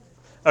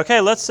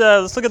Okay, let's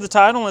look at the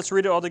title and let's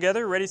read it all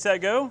together. Ready,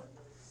 set, go.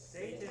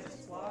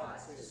 Satan's plot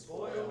to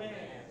spoil man.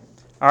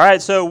 All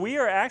right, so we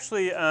are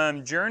actually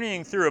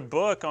journeying through a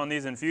book on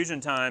these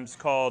infusion times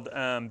called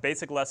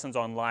Basic Lessons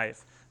on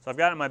Life. So I've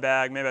got it in my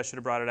bag. Maybe I should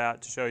have brought it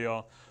out to show you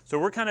all. So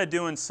we're kind of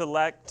doing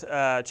select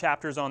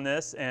chapters on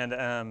this,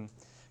 and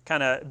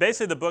kind of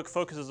basically the book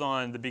focuses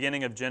on the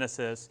beginning of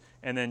Genesis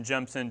and then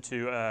jumps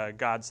into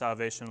God's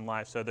salvation and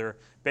life. So they're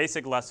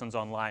basic lessons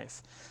on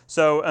life.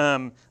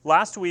 So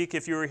last week,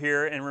 if you were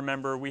here and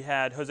remember, we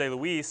had Jose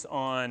Luis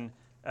on.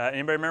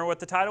 Anybody remember what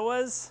the title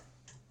was?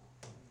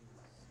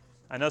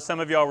 I know some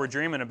of y'all were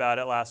dreaming about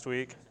it last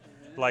week,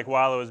 like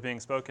while it was being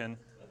spoken.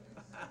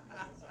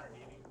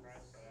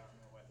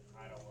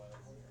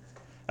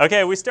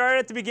 Okay, we started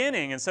at the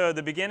beginning, and so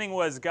the beginning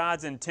was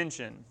God's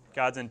intention,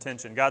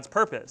 God's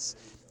purpose.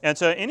 And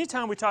so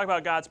anytime we talk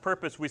about God's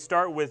purpose, we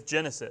start with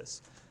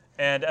Genesis.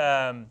 And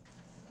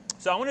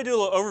so I want to do a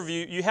little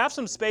overview. You have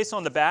some space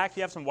on the back.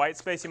 You have some white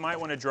space you might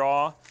want to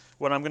draw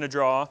what I'm going to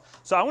draw.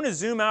 So I want to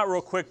zoom out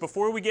real quick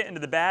before we get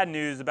into the bad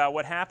news about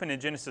what happened in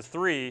Genesis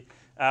 3.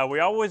 We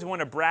always want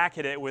to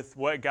bracket it with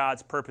what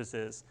God's purpose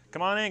is.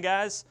 Come on in,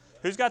 guys.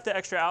 Who's got the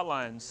extra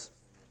outlines?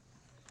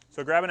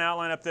 So grab an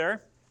outline up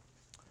there.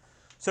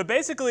 So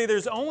basically,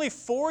 there's only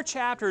 4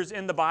 chapters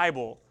in the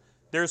Bible.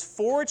 There's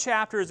 4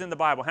 chapters in the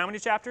Bible. How many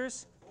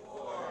chapters?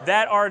 4.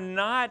 That are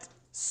not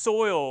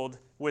soiled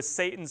with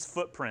Satan's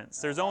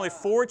footprints. There's only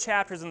 4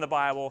 chapters in the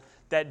Bible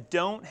that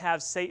don't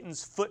have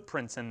Satan's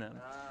footprints in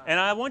them. And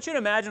I want you to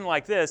imagine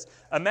like this.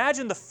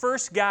 Imagine the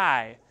first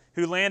guy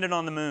who landed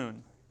on the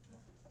moon.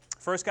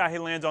 First guy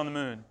who lands on the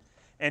moon.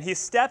 And he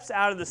steps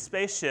out of the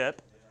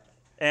spaceship,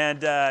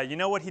 and you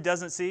know what he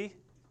doesn't see?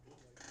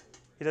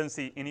 He doesn't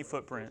see any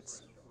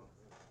footprints.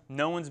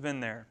 No one's been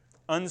there.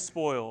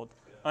 Unspoiled,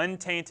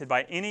 untainted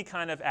by any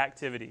kind of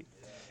activity.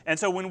 And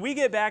so when we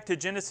get back to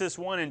Genesis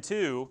 1 and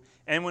 2,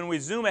 and when we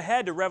zoom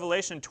ahead to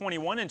Revelation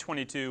 21 and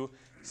 22,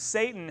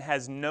 Satan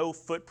has no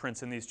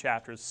footprints in these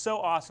chapters. So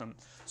awesome.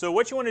 So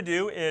what you want to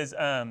do is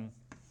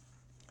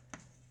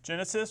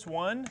Genesis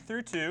 1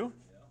 through 2.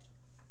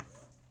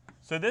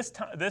 So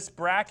this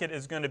bracket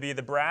is going to be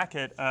the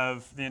bracket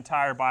of the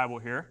entire Bible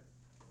here.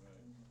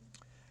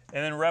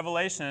 And then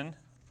Revelation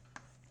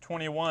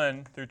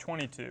 21 through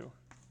 22.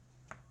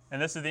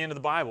 And this is the end of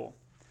the Bible.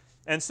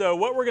 And so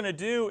what we're going to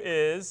do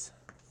is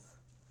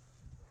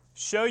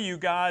show you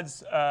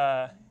God's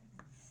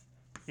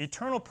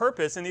eternal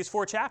purpose in these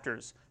 4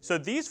 chapters. So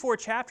these 4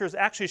 chapters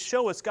actually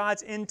show us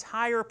God's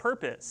entire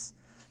purpose.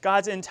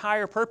 God's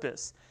entire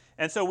purpose.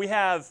 And so we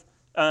have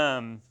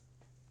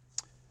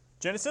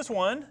Genesis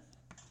 1.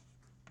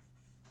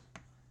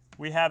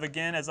 We have,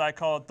 again, as I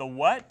call it, the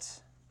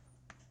what.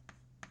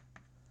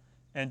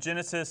 And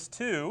Genesis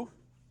 2,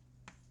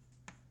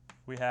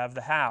 we have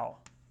the how.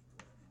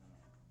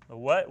 The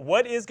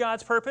what is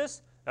God's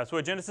purpose? That's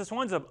what Genesis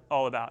 1 is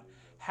all about.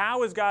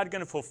 How is God going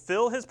to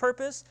fulfill his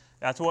purpose?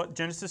 That's what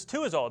Genesis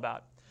 2 is all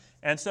about.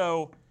 And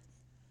so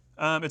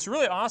it's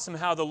really awesome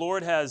how the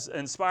Lord has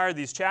inspired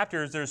these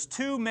chapters. There's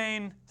 2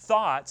 main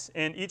thoughts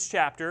in each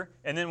chapter.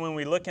 And then when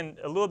we look in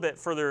a little bit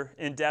further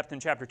in depth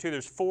in chapter 2,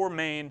 there's 4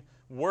 main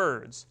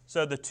words.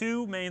 So the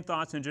 2 main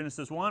thoughts in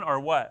Genesis 1 are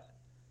what?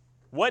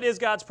 What is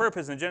God's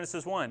purpose in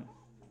Genesis 1?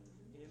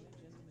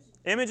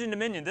 Image and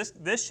dominion.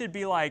 This should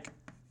be like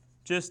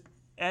just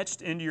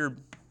etched into your,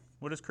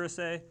 what does Chris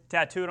say?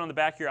 Tattoo it on the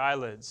back of your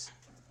eyelids.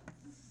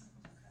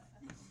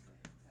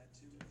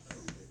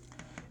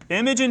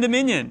 Image and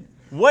dominion.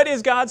 What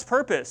is God's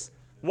purpose?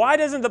 Why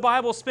doesn't the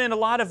Bible spend a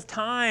lot of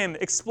time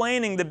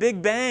explaining the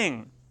Big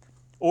Bang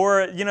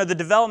or, the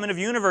development of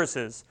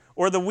universes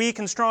or the weak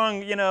and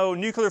strong,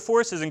 nuclear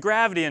forces and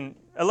gravity and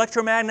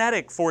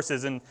electromagnetic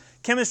forces and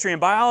chemistry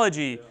and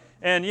biology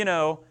and,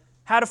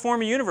 how to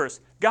form a universe?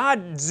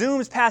 God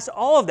zooms past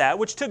all of that,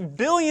 which took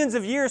billions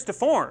of years to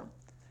form.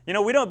 We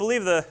don't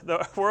believe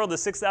the world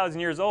is 6,000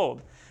 years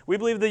old. We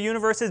believe the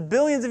universe is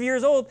billions of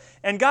years old,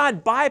 and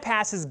God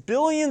bypasses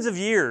billions of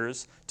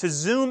years to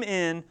zoom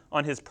in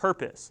on his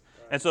purpose.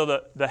 And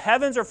so the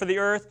heavens are for the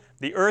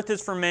earth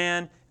is for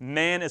man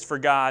is for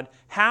God.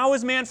 How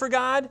is man for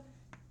God?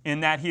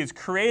 In that he is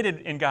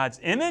created in God's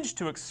image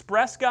to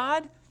express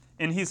God,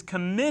 and he's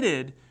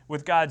committed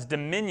with God's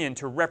dominion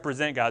to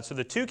represent God. So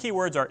the 2 key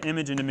words are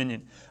image and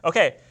dominion.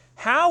 Okay,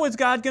 how is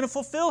God going to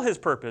fulfill his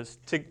purpose?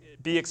 To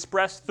be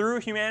expressed through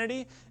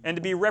humanity and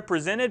to be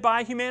represented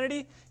by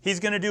humanity?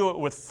 He's going to do it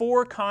with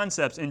 4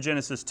 concepts in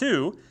Genesis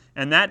 2,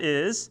 and that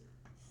is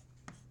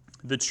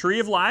the tree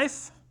of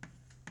life,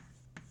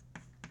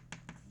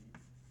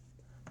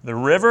 the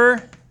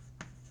river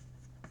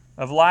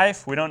of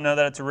life. We don't know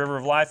that it's a river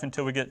of life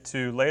until we get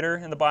to later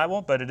in the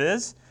Bible, but it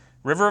is.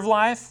 River of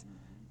life,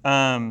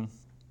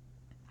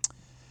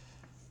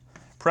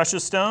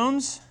 precious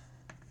stones,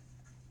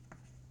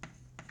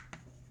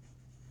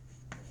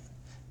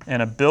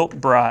 and a built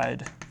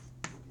bride.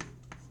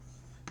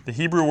 The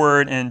Hebrew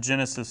word in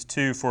Genesis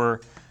 2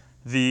 for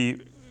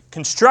the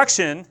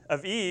construction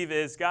of Eve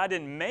is God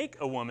didn't make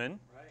a woman.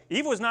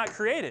 Eve was not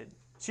created.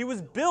 She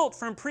was built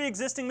from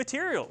pre-existing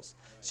materials.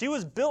 She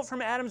was built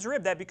from Adam's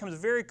rib. That becomes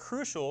very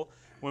crucial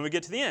when we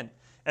get to the end.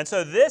 And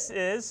so this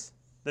is,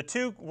 the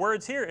two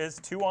words here is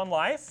 2 on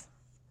life,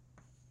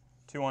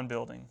 2 on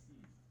building.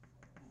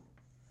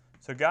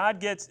 So God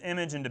gets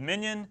image and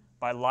dominion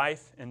by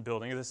life and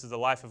building. This is the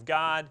life of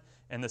God,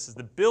 and this is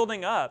the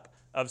building up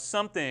of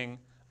something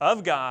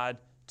of God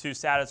to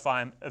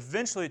satisfy him,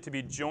 eventually to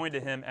be joined to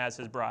him as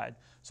his bride.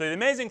 So the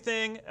amazing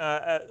thing,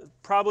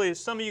 probably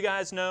some of you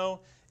guys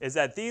know, is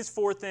that these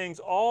 4 things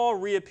all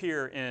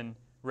reappear in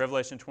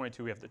Revelation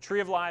 22. We have the tree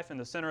of life in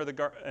the center of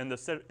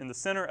the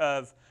center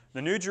of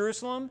the New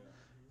Jerusalem,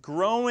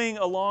 growing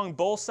along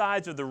both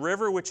sides of the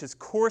river, which is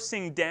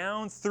coursing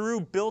down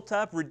through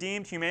built-up,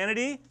 redeemed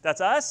humanity.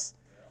 That's us.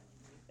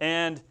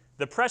 And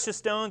the precious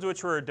stones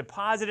which were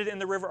deposited in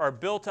the river are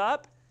built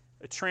up,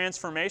 a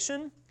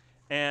transformation.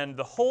 And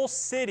the whole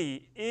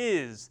city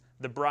is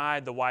the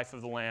bride, the wife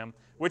of the Lamb,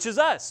 which is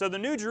us. So the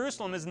New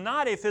Jerusalem is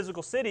not a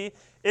physical city.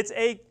 It's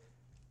a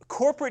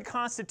corporate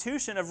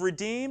constitution of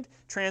redeemed,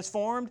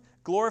 transformed,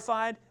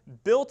 glorified,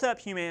 built-up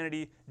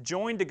humanity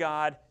joined to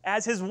God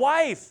as his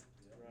wife.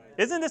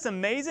 Isn't this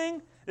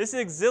amazing? This is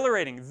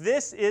exhilarating.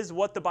 This is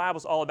what the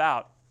Bible's all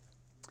about.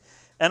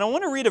 And I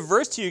want to read a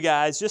verse to you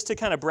guys just to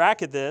kind of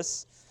bracket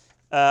this.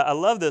 I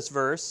love this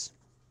verse.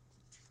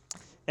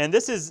 And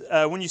this is,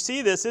 when you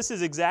see this, this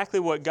is exactly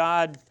what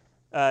God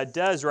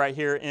does right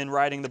here in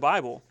writing the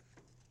Bible.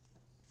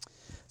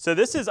 So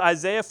this is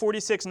Isaiah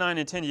 46, 9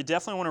 and 10. You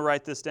definitely want to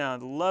write this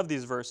down. Love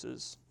these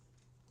verses.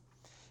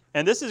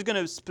 And this is going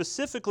to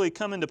specifically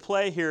come into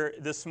play here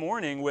this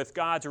morning with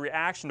God's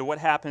reaction to what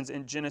happens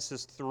in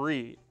Genesis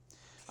 3.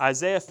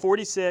 Isaiah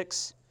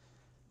 46,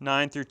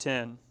 9 through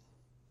 10.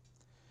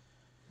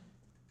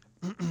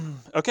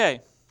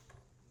 Okay.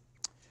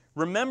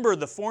 Remember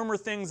the former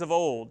things of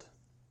old,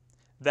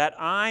 that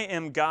I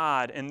am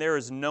God and there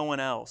is no one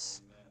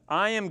else.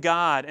 I am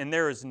God and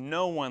there is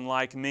no one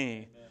like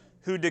me,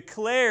 who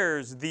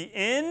declares the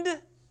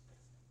end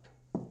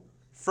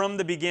from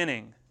the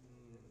beginning,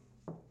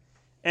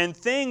 and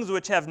things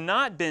which have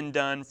not been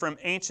done from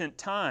ancient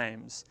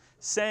times,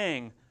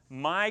 saying,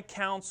 my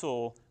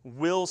counsel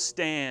will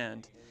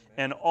stand,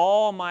 and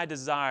all my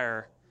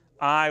desire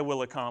I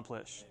will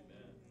accomplish.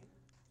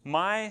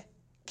 My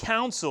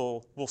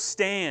counsel will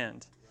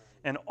stand,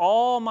 and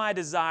all my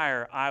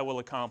desire I will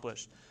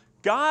accomplish.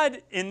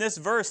 God, in this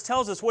verse,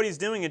 tells us what he's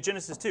doing in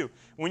Genesis 2.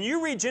 When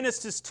you read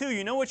Genesis 2,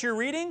 you know what you're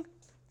reading?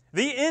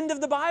 The end of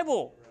the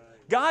Bible.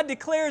 God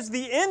declares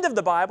the end of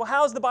the Bible.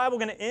 How is the Bible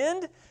going to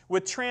end?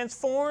 With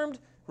transformed,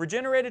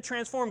 regenerated,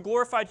 transformed,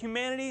 glorified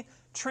humanity,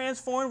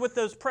 transformed with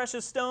those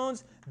precious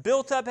stones,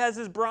 built up as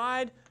his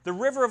bride. The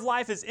river of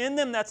life is in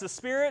them, that's the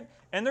Spirit,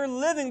 and they're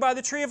living by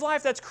the tree of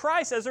life, that's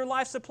Christ as their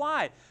life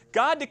supply.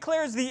 God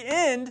declares the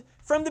end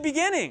from the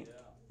beginning.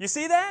 You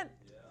see that?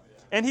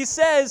 And he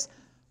says,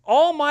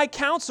 all my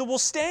counsel will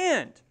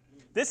stand.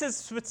 This is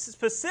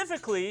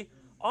specifically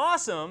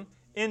awesome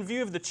in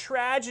view of the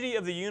tragedy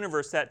of the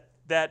universe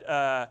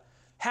that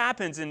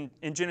happens in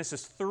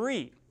Genesis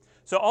 3.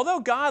 So although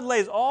God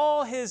lays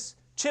all his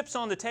chips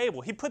on the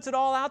table, he puts it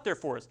all out there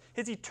for us,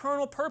 his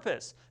eternal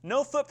purpose,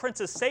 no footprints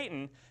of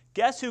Satan,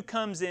 guess who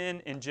comes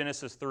in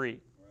Genesis 3? Right.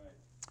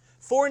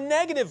 4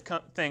 negative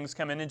things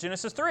come in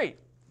Genesis 3.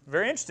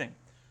 Very interesting.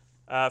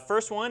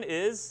 First one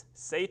is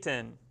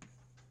Satan.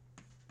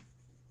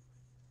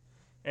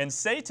 And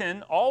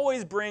Satan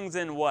always brings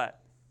in what?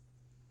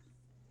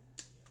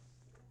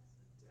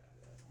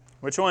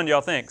 Which one do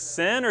y'all think?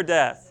 Sin or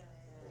death?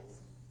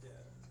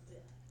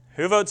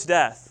 Who votes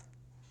death?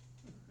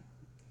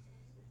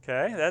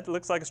 Okay, that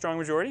looks like a strong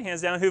majority.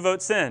 Hands down, who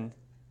votes sin?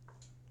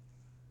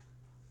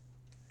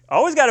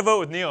 Always got to vote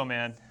with Neil,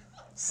 man.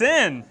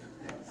 Sin.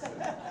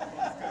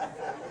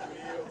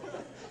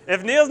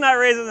 If Neil's not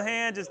raising his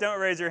hand, just don't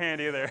raise your hand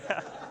either.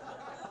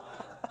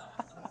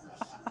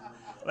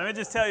 Let me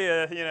just tell you,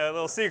 a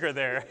little secret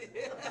there.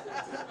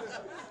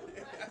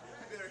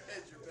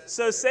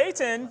 So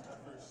Satan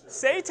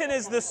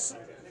is the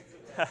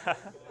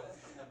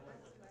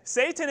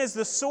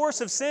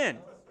source of sin.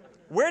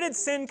 Where did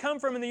sin come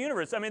from in the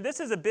universe? I mean,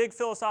 this is a big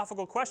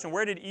philosophical question.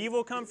 Where did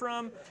evil come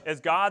from? Is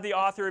God the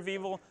author of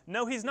evil?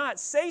 No, he's not.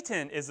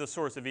 Satan is the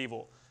source of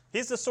evil.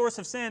 He's the source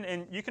of sin,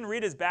 and you can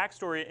read his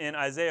backstory in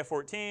Isaiah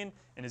 14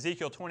 and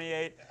Ezekiel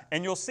 28,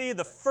 and you'll see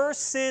the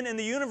first sin in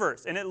the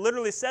universe, and it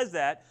literally says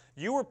that.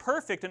 You were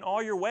perfect in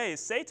all your ways.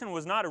 Satan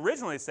was not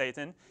originally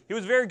Satan. He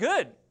was very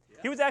good.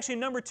 He was actually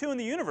number 2 in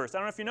the universe. I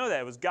don't know if you know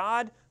that. It was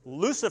God,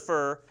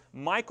 Lucifer,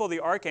 Michael the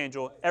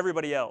archangel,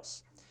 everybody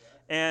else.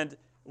 And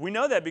we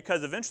know that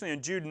because eventually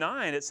in Jude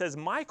 9 it says,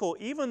 Michael,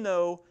 even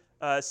though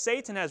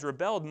Satan has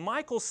rebelled,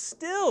 Michael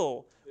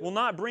still will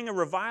not bring a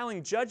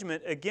reviling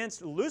judgment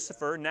against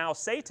Lucifer, now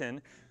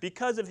Satan,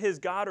 because of his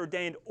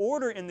God-ordained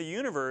order in the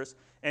universe,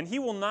 and he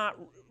will not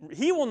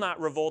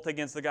revolt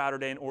against the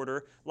God-ordained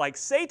order like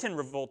Satan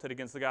revolted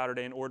against the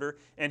God-ordained order,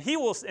 and he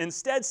will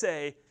instead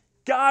say,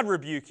 God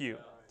rebuke you.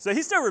 So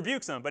he still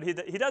rebukes them, but he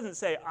doesn't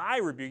say, I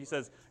rebuke you. He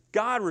says,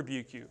 God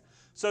rebuke you.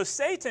 So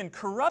Satan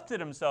corrupted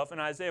himself in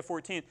Isaiah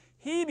 14.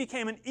 He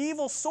became an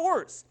evil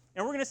source.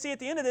 And we're going to see at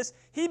the end of this,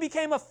 he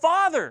became a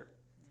father.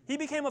 He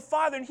became a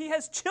father, and he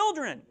has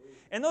children.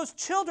 And those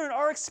children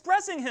are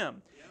expressing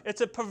him.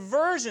 It's a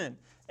perversion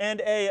and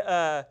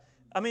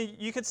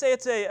you could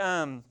say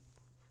I'm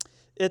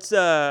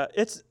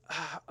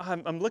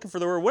looking for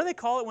the word. What do they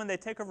call it when they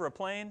take over a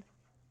plane?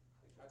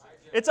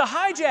 It's a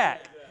hijack.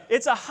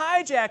 It's a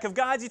hijack of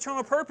God's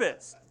eternal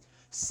purpose.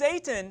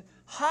 Satan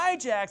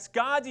hijacks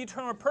God's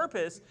eternal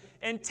purpose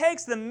and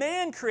takes the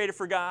man created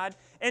for God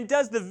and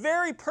does the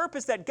very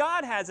purpose that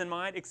God has in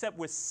mind, except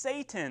with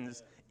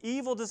Satan's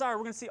evil desire.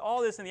 We're going to see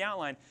all this in the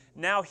outline.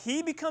 Now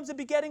he becomes a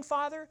begetting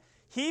father.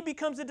 He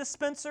becomes a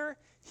dispenser.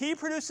 He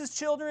produces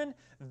children.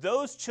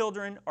 Those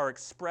children are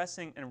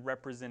expressing and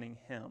representing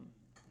him.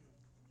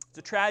 It's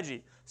a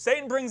tragedy.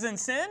 Satan brings in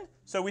sin.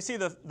 So we see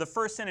the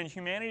first sin in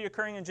humanity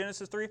occurring in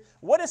Genesis 3.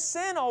 What does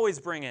sin always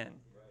bring in?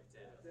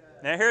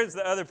 Now here's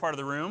the other part of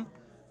the room.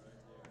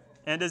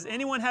 And does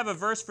anyone have a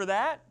verse for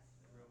that?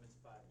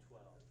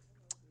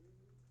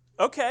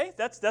 Okay,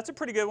 that's a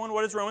pretty good one.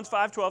 What does Romans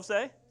 5:12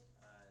 say?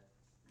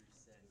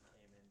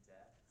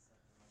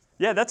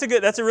 Yeah, that's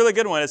a really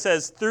good one. It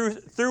says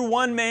through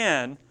one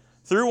man,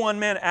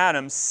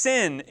 Adam,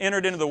 sin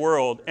entered into the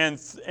world, and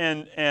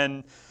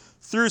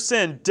through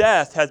sin,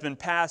 death has been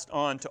passed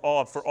on to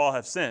all, for all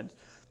have sinned.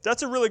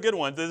 That's a really good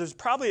one. There's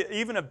probably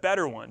even a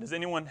better one. Does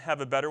anyone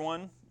have a better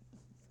one?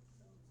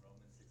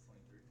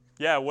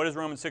 Yeah, what does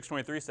Romans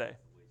 6:23 say?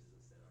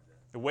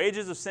 The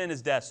wages of sin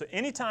is death. So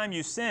anytime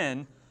you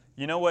sin,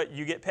 you know what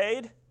you get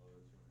paid?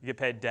 You get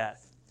paid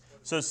death.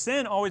 So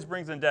sin always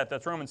brings in death.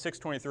 That's Romans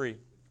 6:23.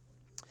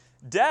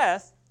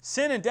 Death,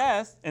 sin and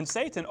death, and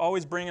Satan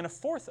always bring in a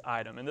fourth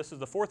item. And this is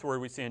the fourth word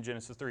we see in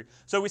Genesis 3.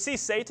 So we see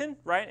Satan,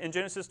 right, in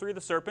Genesis 3,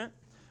 the serpent.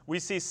 We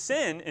see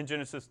sin in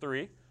Genesis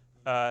 3,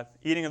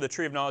 eating of the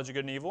tree of knowledge of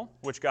good and evil,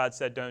 which God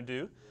said don't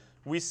do.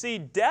 We see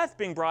death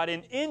being brought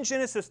in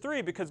Genesis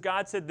 3 because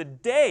God said the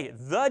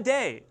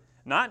day,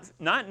 not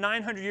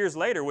 900 years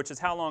later, which is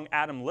how long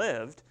Adam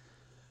lived,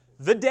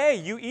 the day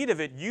you eat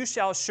of it, you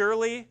shall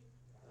surely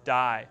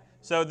die.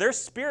 So their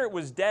spirit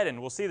was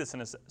deadened. We'll see this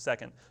in a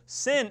second.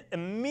 Sin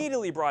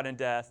immediately brought in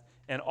death.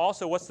 And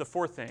also, what's the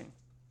fourth thing?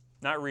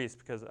 Not Reese,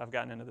 because I've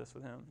gotten into this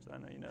with him, so I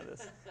know you know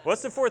this.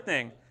 What's the fourth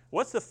thing?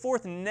 What's the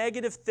fourth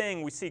negative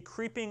thing we see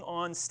creeping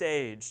on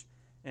stage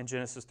in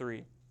Genesis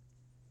 3?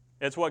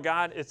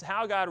 It's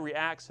how God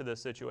reacts to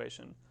this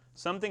situation.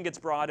 Something gets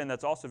brought in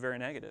that's also very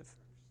negative.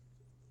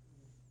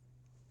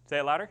 Say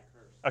it louder.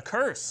 A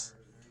curse.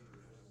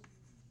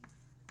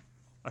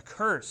 A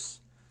curse.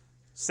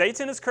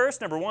 Satan is cursed,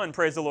 number one,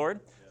 praise the Lord.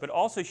 But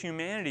also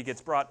humanity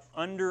gets brought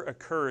under a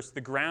curse.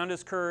 The ground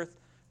is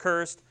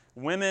cursed.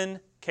 Women,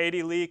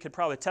 Katie Lee could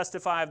probably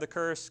testify of the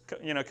curse.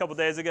 A couple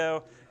days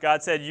ago,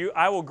 God said,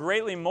 I will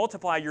greatly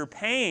multiply your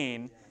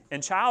pain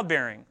in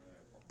childbearing.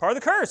 Part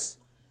of the curse.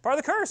 Part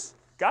of the curse.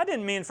 God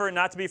didn't mean for it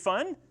not to be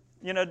fun,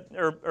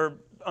 or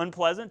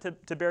unpleasant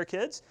to bear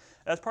kids.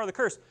 That's part of the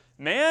curse.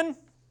 Man,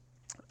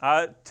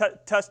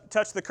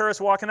 touch the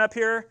curse walking up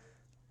here.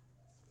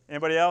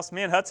 Anybody else?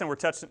 Me and Hudson were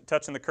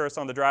touching the curse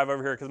on the drive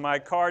over here because my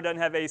car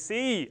doesn't have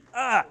AC.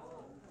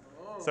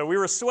 So we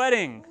were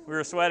sweating.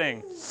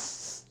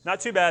 Not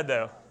too bad,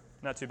 though.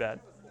 Not too bad.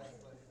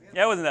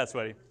 Yeah, it wasn't that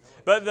sweaty.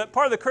 But the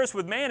part of the curse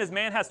with man is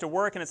man has to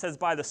work, and it says,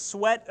 by the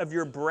sweat of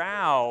your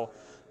brow,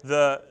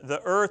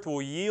 the earth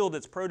will yield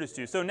its produce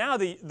to you. So now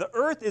the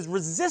earth is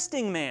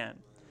resisting man.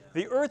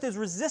 The earth is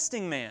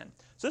resisting man.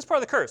 So this is part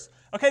of the curse.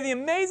 Okay, the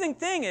amazing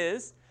thing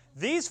is,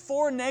 these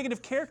four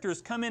negative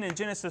characters come in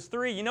Genesis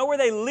 3. You know where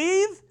they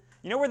leave?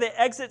 You know where they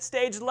exit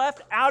stage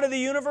left out of the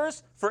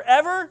universe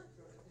forever?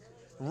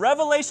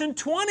 Revelation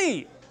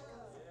 20.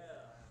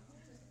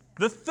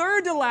 The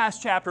third to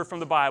last chapter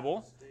from the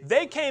Bible.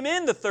 They came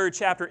in the third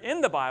chapter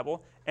in the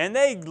Bible, and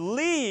they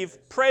leave,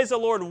 praise the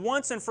Lord,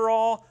 once and for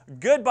all.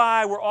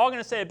 Goodbye. We're all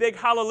going to say a big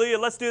hallelujah.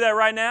 Let's do that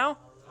right now.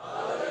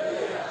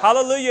 Hallelujah.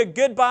 Hallelujah.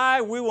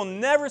 Goodbye. We will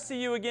never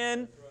see you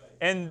again.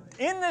 And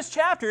in this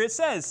chapter, it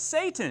says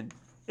Satan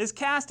is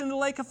cast into the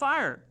lake of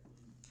fire.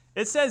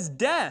 It says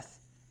death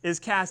is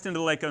cast into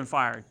the lake of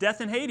fire.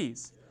 Death and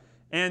Hades.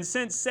 And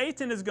since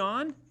Satan is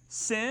gone,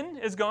 sin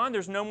is gone.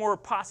 There's no more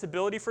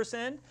possibility for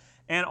sin.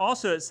 And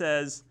also it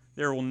says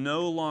there will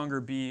no longer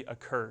be a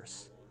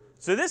curse.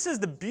 So this is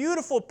the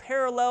beautiful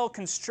parallel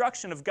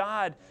construction of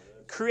God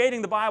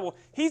creating the Bible.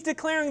 He's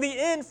declaring the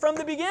end from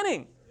the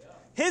beginning.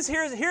 Here's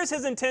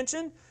his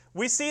intention.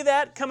 We see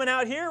that coming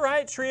out here,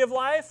 right? Tree of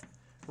life,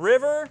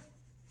 river,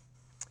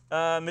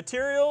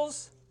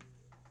 materials,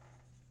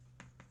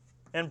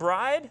 and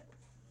bride.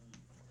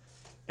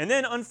 And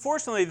then,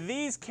 unfortunately,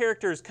 these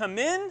characters come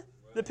in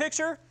the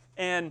picture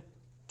and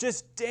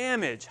just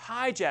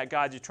hijack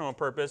God's eternal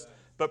purpose.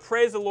 But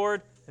praise the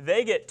Lord,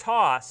 they get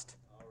tossed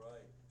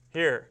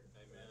here.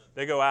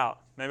 They go out.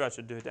 Maybe I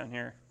should do it down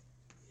here.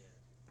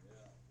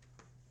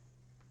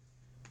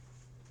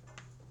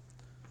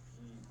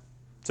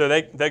 So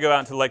they go out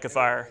into the lake of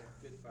fire.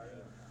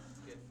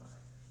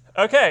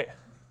 Okay.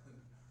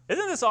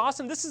 Isn't this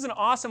awesome? This is an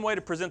awesome way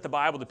to present the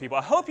Bible to people.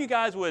 I hope you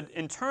guys would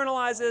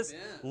internalize this,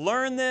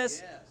 learn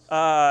this.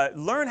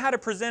 learn how to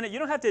present it. You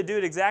don't have to do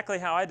it exactly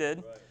how I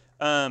did,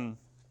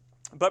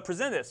 but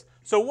present this.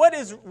 So what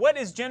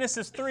is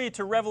Genesis 3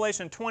 to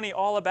Revelation 20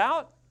 all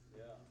about?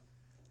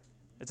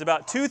 It's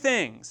about two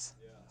things.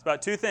 It's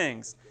about two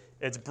things.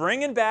 It's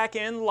bringing back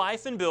in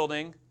life and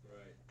building,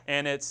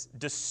 and it's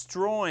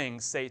destroying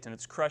Satan.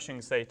 It's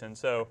crushing Satan.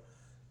 So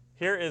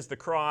here is the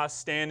cross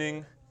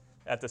standing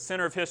at the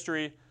center of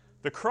history.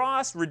 The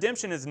cross,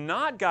 redemption, is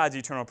not God's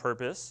eternal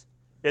purpose.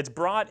 It's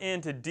brought in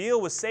to deal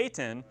with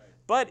Satan,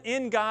 but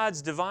in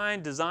God's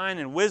divine design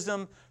and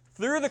wisdom,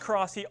 through the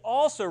cross, He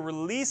also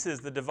releases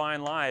the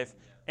divine life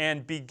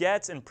and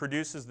begets and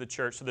produces the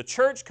church. So the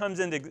church comes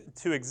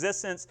into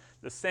existence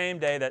the same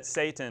day that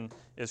Satan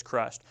is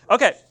crushed.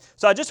 Okay,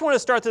 so I just want to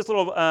start this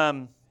little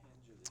kind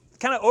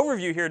of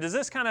overview here. Does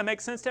this kind of make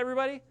sense to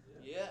everybody?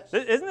 Yes.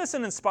 Isn't this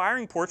an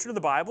inspiring portrait of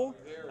the Bible?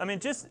 I mean,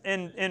 just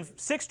in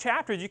 6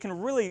 chapters, you can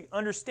really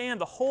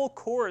understand the whole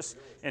course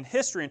and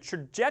history and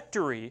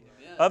trajectory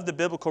of the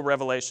biblical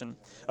revelation.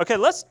 Okay,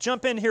 let's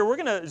jump in here. We're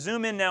going to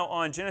zoom in now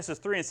on Genesis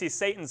 3 and see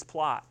Satan's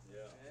plot.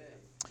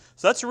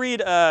 So let's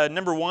read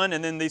number 1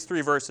 and then these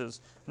 3 verses.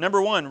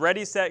 Number 1,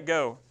 ready, set,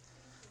 go.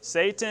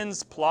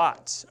 Satan's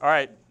plot. All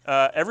right,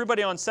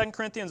 everybody on 2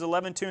 Corinthians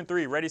 11, 2 and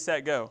 3. Ready,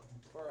 set, go.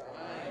 For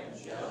I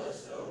am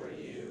jealous over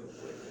you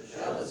with the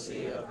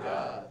jealousy of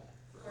God.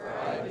 For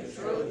I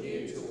betrothed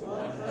you to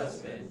one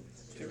husband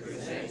to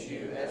present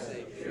you as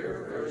a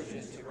pure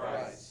virgin to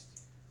Christ.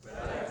 But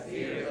I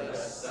fear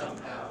lest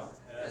somehow,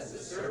 as the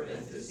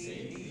serpent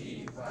deceived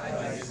Eve by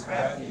his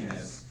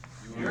craftiness,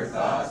 your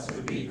thoughts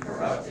would be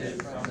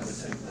corrupted from the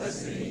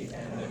simplicity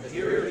and the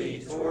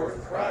purity toward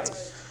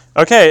Christ.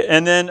 Okay,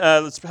 and then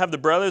let's have the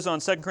brothers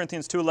on 2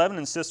 Corinthians 2:11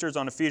 and sisters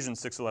on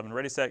Ephesians 6:11.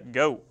 Ready, set,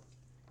 go.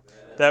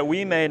 That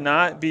we may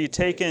not be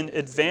taken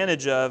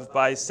advantage of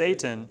by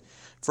Satan,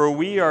 for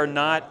we are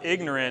not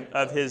ignorant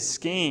of his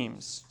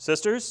schemes.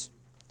 Sisters?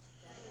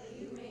 That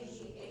you may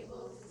be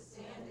able to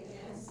stand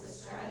against the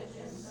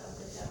stratagems of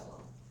the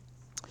devil.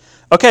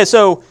 Okay,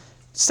 so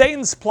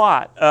Satan's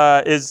plot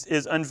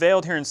is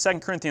unveiled here in 2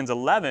 Corinthians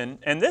 11.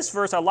 And this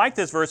verse, I like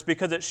this verse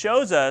because it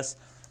shows us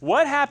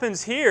what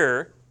happens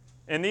here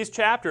in these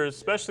chapters,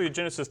 especially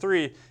Genesis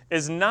 3,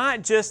 is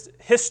not just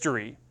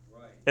history.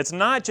 It's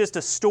not just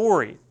a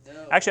story.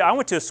 Actually, I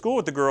went to a school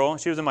with the girl.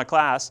 She was in my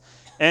class.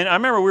 And I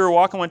remember we were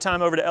walking one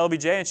time over to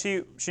LBJ, and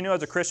she knew I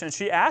was a Christian. And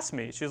she asked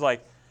me, she was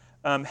like,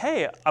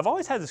 hey, I've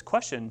always had this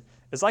question.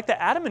 Is like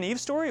the Adam and Eve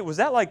story, is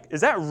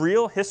that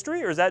real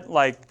history, or is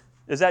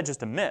that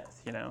just a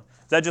myth, you know?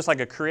 Is that just like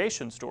a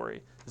creation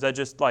story? Is that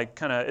just like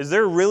is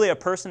there really a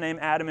person named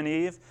Adam and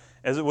Eve?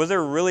 Was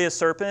there really a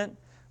serpent?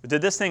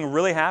 Did this thing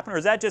really happen? Or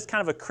is that just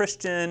kind of a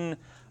Christian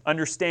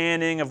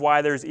understanding of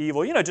why there's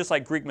evil? You know, just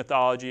like Greek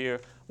mythology, or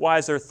why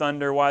is there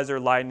thunder? Why is there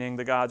lightning?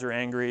 The gods are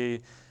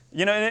angry.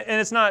 You know, and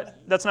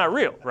that's not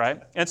real,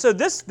 right? And so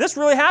this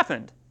really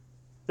happened.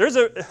 There's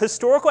a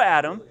historical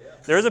Adam.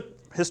 There's a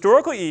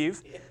historical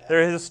Eve.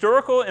 There's a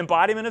historical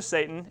embodiment of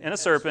Satan and a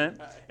serpent.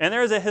 And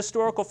there's a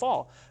historical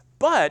fall.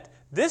 But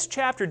this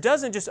chapter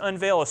doesn't just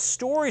unveil a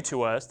story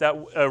to us,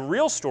 a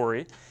real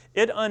story.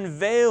 It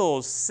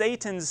unveils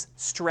Satan's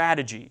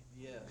strategy.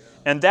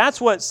 And that's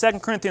what 2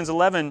 Corinthians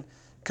 11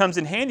 comes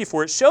in handy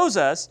for. It shows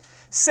us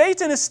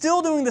Satan is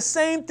still doing the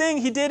same thing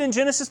he did in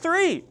Genesis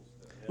 3.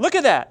 Look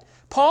at that.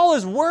 Paul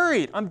is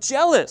worried. I'm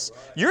jealous.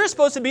 You're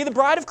supposed to be the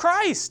bride of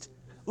Christ.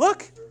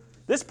 Look,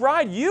 this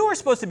bride, you are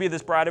supposed to be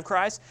this bride of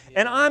Christ,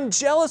 and I'm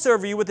jealous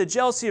over you with the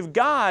jealousy of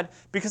God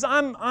because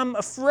I'm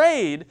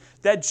afraid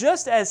that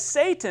just as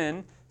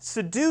Satan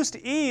seduced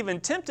Eve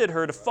and tempted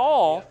her to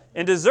fall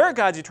and desert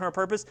God's eternal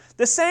purpose,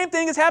 the same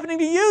thing is happening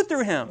to you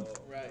through him.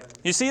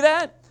 You see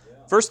that?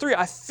 Verse 3,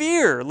 I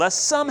fear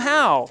lest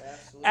somehow,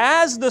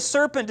 as the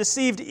serpent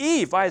deceived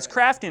Eve by his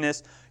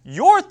craftiness,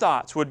 your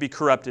thoughts would be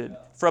corrupted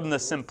from the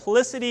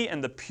simplicity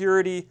and the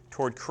purity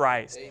toward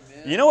Christ.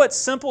 You know what's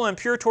simple and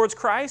pure towards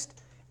Christ?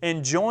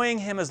 Enjoying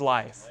Him as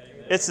life.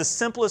 It's the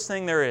simplest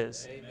thing there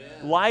is.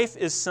 Life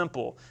is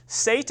simple.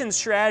 Satan's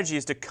strategy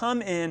is to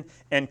come in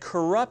and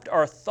corrupt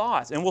our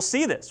thoughts. And we'll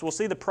see this. We'll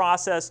see the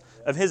process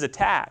of his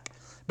attack.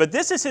 But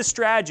this is his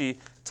strategy.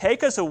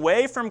 Take us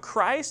away from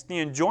Christ, the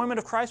enjoyment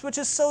of Christ, which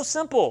is so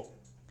simple.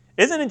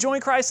 Isn't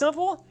enjoying Christ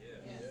simple?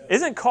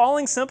 Isn't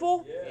calling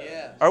simple?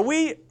 Yeah. Are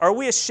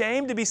we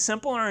ashamed to be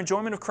simple in our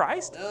enjoyment of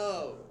Christ?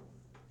 No.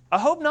 I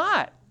hope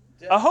not.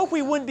 I hope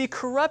we wouldn't be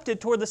corrupted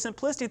toward the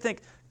simplicity to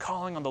think,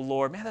 calling on the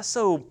Lord, man,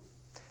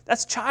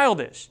 that's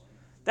childish.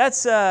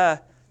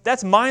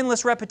 That's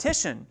mindless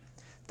repetition.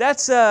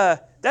 That's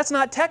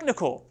not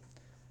technical.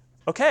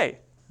 Okay,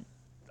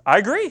 I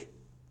agree.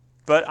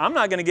 But I'm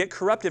not going to get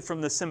corrupted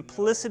from the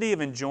simplicity of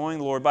enjoying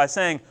the Lord by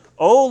saying,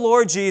 oh,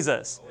 Lord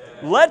Jesus.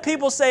 Let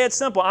people say it's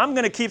simple. I'm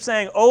going to keep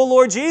saying, oh,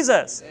 Lord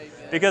Jesus,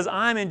 because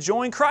I'm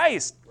enjoying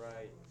Christ.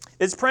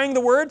 Is praying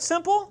the word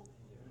simple?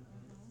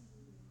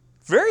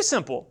 Very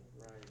simple.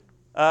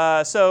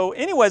 So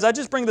anyways, I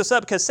just bring this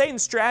up because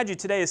Satan's strategy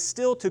today is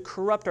still to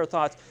corrupt our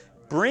thoughts,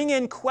 bring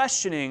in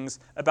questionings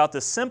about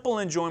the simple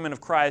enjoyment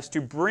of Christ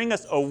to bring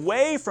us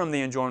away from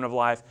the enjoyment of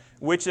life,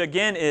 which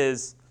again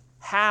is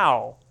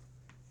how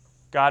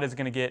God is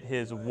going to get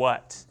his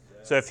what.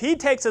 So if he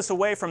takes us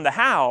away from the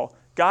how,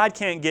 God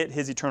can't get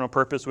his eternal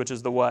purpose, which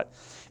is the what.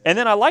 And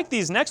then I like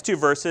these next two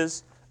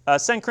verses,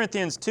 2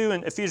 Corinthians 2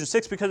 and Ephesians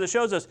 6, because it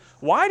shows us,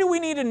 why do we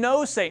need to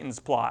know Satan's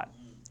plot?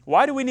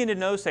 Why do we need to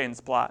know Satan's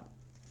plot?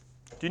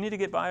 Do you need to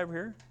get by over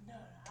here?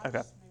 No.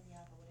 Okay.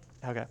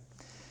 Okay.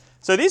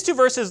 So these two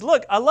verses,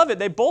 look, I love it.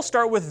 They both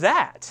start with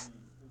that.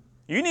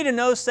 You need to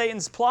know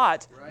Satan's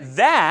plot,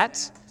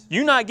 that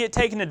you not get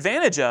taken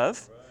advantage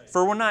of,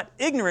 for we're not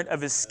ignorant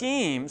of his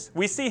schemes.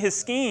 We see his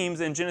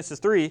schemes in Genesis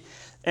 3,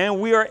 and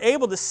we are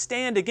able to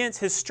stand against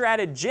his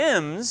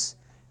stratagems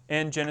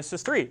in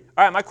Genesis 3.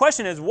 All right, my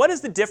question is, what is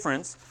the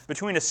difference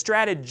between a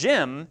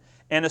stratagem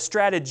and a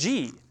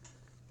strategy?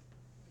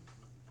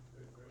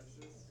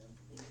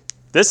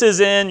 This is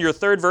in your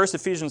third verse,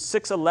 Ephesians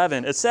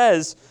 6:11. It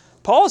says,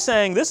 Paul is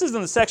saying, this is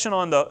in the section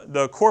on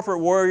the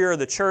corporate warrior,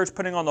 the church,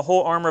 putting on the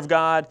whole armor of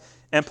God.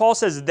 And Paul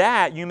says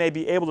that you may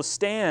be able to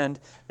stand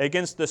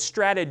against the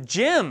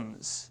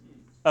stratagems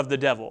of the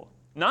devil,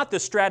 not the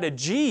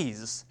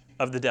strategies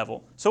of the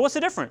devil. So what's the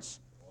difference?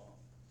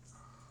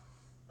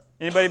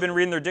 Anybody been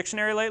reading their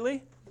dictionary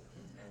lately?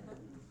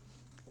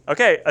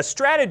 Okay, a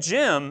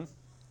stratagem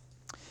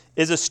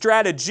is a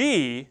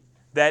strategy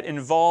that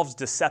involves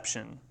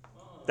deception.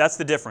 That's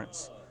the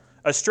difference.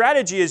 A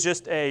strategy is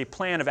just a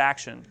plan of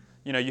action.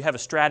 You know, you have a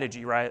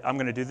strategy, right? I'm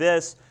going to do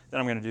this, then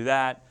I'm going to do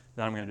that,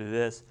 then I'm going to do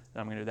this,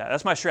 then I'm going to do that.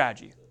 That's my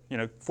strategy,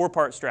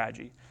 4-part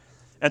strategy.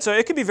 And so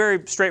it could be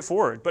very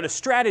straightforward, but a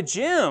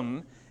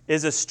stratagem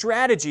is a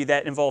strategy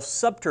that involves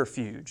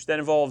subterfuge, that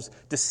involves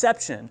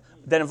deception,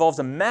 that involves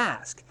a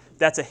mask.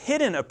 That's a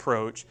hidden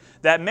approach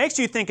that makes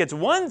you think it's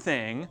one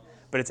thing,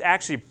 but it's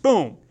actually,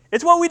 boom.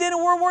 It's what we did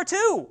in World War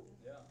II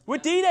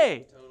with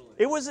D-Day.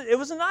 It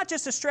was not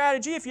just a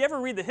strategy. If you ever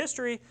read the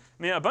history,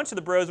 a bunch of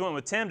the bros went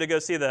with Tim to go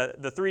see the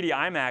 3D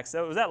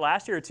IMAX. Was that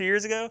last year or 2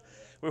 years ago?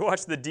 We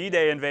watched the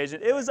D-Day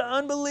invasion. It was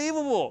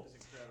unbelievable.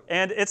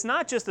 And it's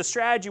not just the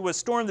strategy was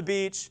storm the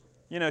beach,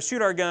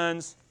 shoot our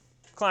guns,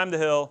 climb the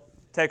hill,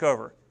 take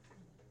over.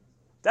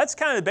 That's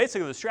kind of the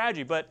basic of the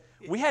strategy, but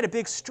we had a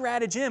big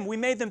stratagem. We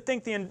made them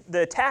think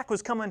the attack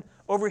was coming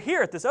over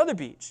here at this other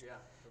beach.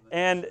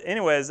 And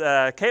anyways,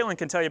 Caitlin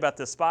can tell you about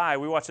this spy.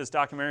 We watched this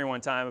documentary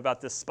one time about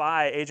this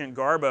spy, Agent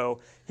Garbo.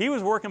 He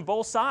was working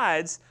both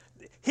sides.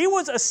 He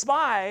was a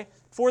spy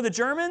for the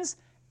Germans,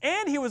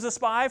 and he was a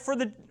spy for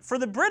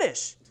the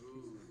British.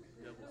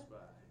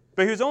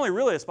 But he was only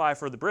really a spy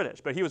for the British.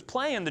 But he was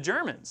playing the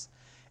Germans.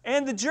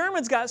 And the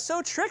Germans got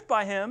so tricked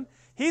by him,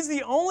 he's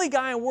the only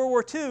guy in World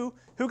War II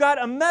who got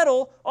a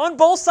medal on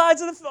both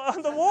sides of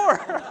the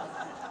war.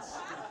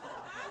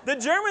 The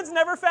Germans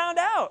never found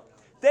out.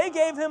 They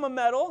gave him a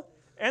medal,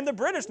 and the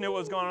British knew what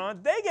was going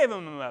on. They gave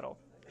him a medal.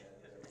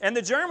 And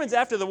the Germans,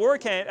 after the war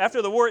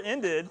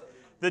ended,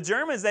 the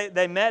Germans,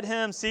 they met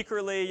him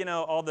secretly.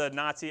 All the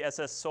Nazi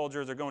SS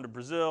soldiers are going to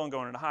Brazil and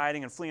going into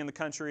hiding and fleeing the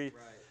country.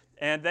 Right.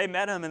 And they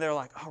met him, and they're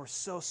like, "Oh, we're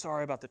so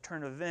sorry about the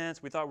turn of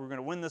events. We thought we were going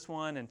to win this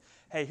one. And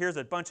hey, here's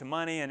a bunch of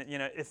money. And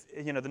if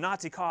the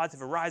Nazi cause,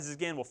 if it rises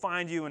again, we'll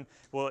find you and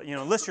we'll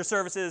enlist your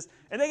services."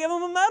 And they gave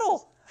him a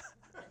medal.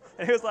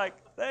 And he was like,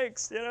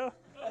 "Thanks,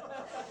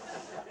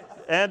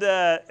 And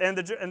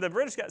the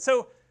British guy.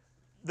 So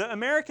the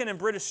American and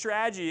British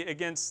strategy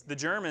against the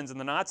Germans and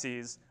the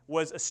Nazis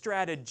was a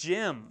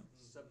stratagem.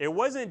 It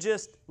wasn't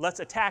just let's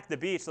attack the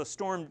beach, let's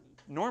storm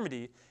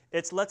Normandy.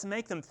 It's let's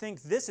make them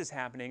think this is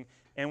happening,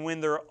 and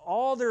when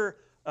all their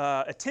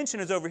attention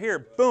is over here,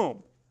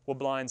 boom, we'll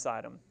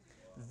blindside them.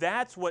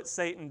 That's what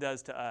Satan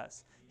does to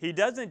us. He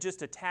doesn't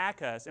just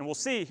attack us, and we'll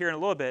see here in a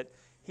little bit.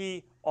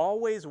 He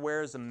always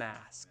wears a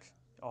mask.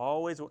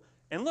 Always.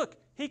 And look,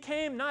 he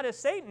came not as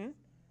Satan.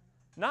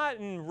 Not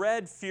in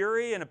red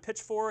fury and a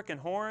pitchfork and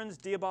horns,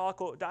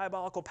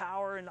 diabolical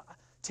power and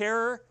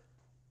terror.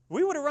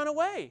 We would have run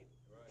away.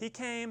 Right. He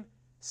came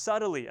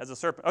subtly as a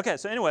serpent. Okay,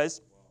 so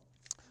anyways,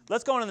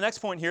 let's go on to the next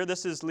point here.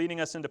 This is leading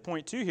us into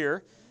point 2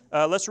 here.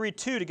 Let's read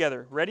 2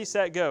 together. Ready,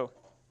 set, go.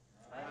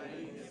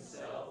 Hiding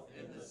himself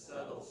in the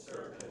subtle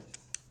serpent.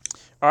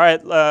 All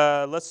right,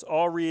 let's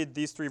all read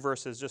these 3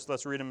 verses. Just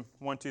let's read them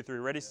 1, 2, 3.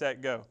 Ready,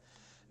 set, go.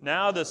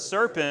 Now the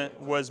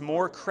serpent was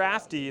more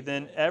crafty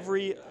than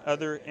every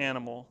other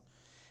animal,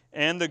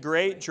 and the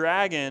great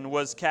dragon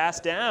was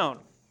cast down.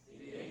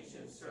 The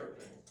ancient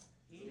serpent,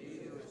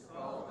 he who is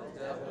called the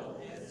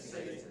devil and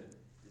Satan,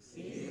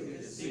 he who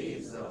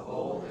deceives the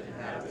whole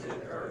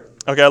inhabited earth.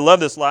 Okay, I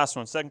love this last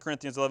one. 2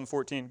 Corinthians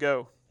 11:14,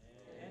 go.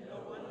 And no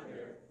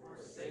wonder, for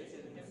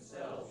Satan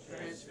himself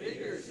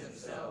transfigures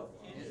himself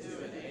into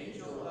an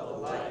angel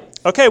of light.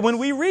 Okay, when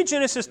we read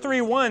Genesis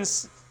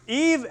 3:1,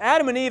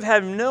 Adam and Eve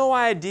have no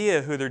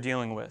idea who they're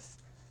dealing with.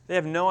 They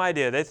have no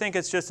idea. They think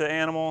it's just an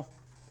animal,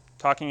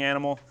 talking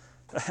animal.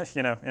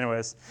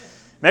 Anyways.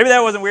 Maybe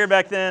that wasn't weird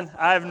back then.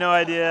 I have no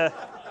idea.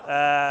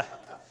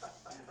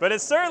 But they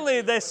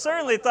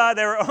certainly thought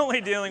they were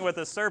only dealing with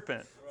a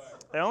serpent.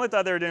 They only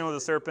thought they were dealing with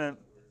a serpent.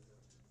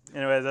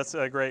 Anyway, that's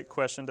a great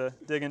question to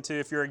dig into.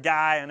 If you're a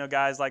guy, I know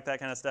guys like that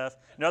kind of stuff.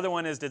 Another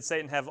one is, did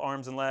Satan have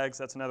arms and legs?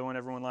 That's another one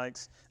everyone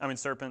likes.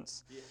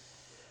 Serpents.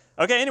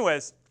 Okay,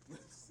 anyways.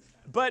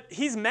 But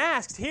he's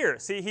masked here.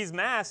 See, he's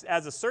masked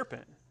as a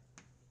serpent.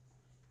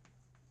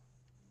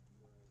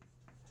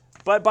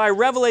 But by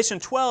Revelation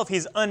 12,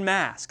 he's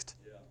unmasked.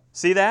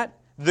 See that?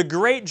 The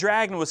great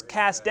dragon was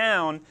cast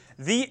down,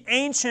 the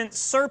ancient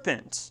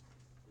serpent,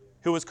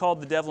 who was called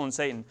the devil and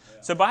Satan.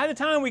 So by the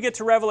time we get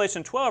to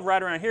Revelation 12,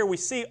 right around here, we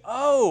see,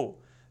 oh,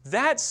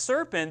 that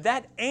serpent,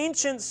 that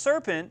ancient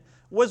serpent,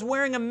 was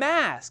wearing a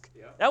mask.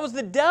 That was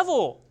the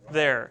devil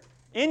there,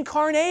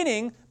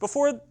 incarnating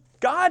before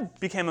God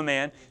became a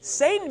man.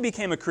 Satan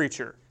became a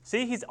creature.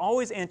 See, he's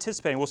always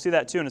anticipating. We'll see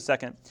that too in a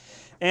second.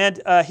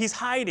 And he's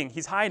hiding.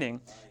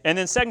 And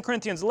then 2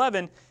 Corinthians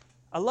 11,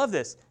 I love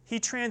this. He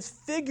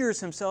transfigures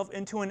himself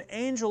into an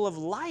angel of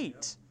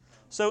light.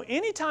 So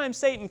anytime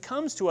Satan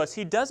comes to us,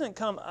 he doesn't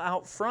come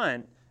out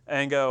front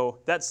and go,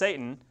 that's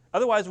Satan.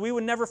 Otherwise, we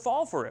would never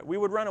fall for it. We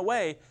would run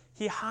away.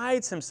 He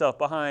hides himself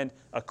behind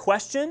a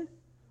question,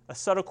 a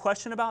subtle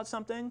question about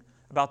something,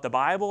 about the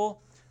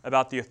Bible,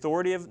 about the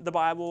authority of the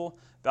Bible,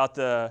 about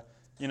the,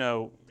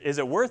 is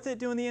it worth it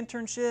doing the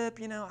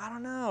internship? I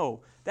don't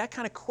know. That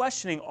kind of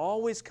questioning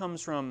always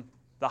comes from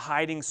the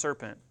hiding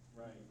serpent.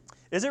 Right.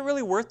 Is it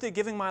really worth it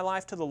giving my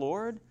life to the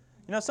Lord?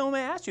 Someone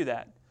may ask you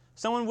that.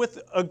 Someone with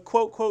a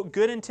quote, quote,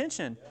 good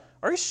intention. Yeah.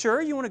 Are you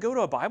sure you want to go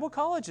to a Bible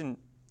college and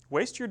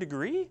waste your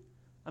degree?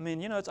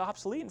 It's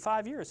obsolete in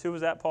 5 years. Who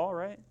was that, Paul,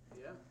 right?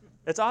 Yeah.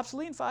 It's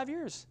obsolete in 5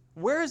 years.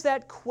 Where is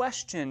that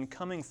question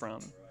coming from?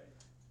 Right.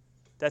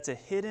 That's a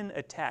hidden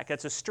attack.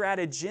 That's a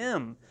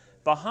stratagem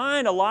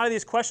behind a lot of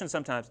these questions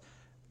sometimes.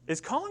 Is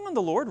calling on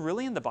the Lord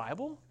really in the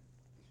Bible?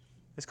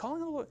 Is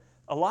calling on the Lord?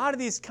 A lot of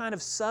these kind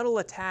of subtle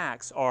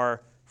attacks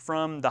are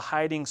from the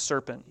hiding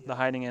serpent, the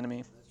hiding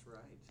enemy. That's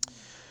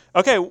right.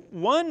 Okay,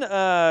 one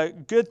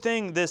good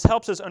thing this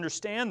helps us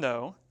understand,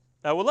 though.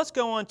 Let's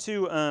go on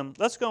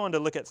to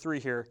look at 3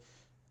 here.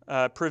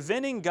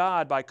 Preventing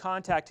God by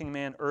contacting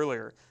man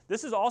earlier.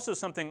 This is also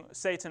something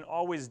Satan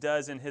always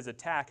does in his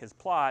attack, his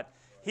plot.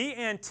 He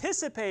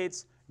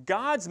anticipates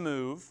God's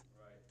move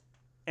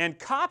and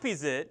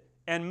copies it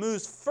and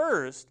moves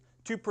first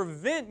to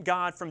prevent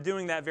God from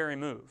doing that very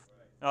move.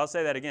 I'll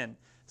say that again.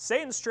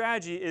 Satan's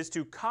strategy is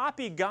to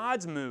copy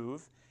God's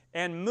move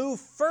and move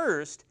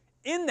first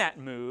in that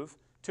move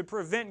to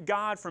prevent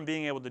God from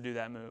being able to do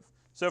that move.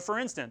 So for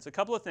instance, a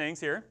couple of things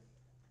here.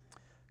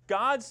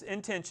 God's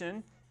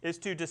intention is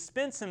to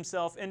dispense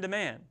himself into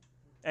man.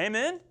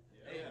 Amen?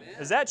 Amen.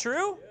 Is that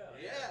true?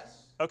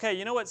 Yes. Okay,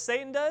 you know what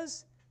Satan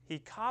does? He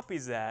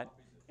copies that,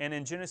 and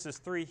in Genesis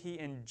 3, he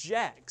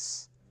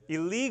injects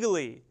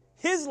illegally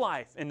his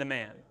life into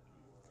man.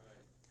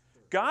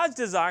 God's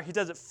desire, he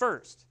does it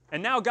first.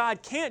 And now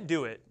God can't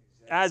do it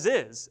as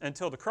is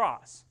until the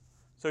cross.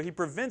 So he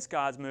prevents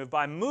God's move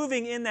by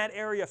moving in that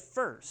area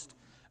first.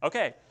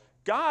 Okay,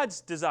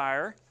 God's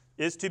desire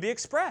is to be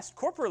expressed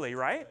corporally,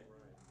 right?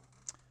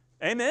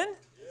 Amen?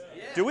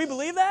 Yes. Do we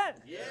believe that?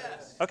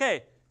 Yes.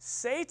 Okay,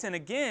 Satan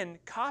again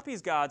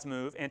copies God's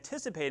move,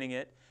 anticipating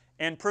it,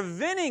 and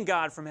preventing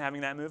God from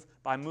having that move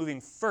by moving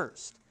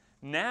first.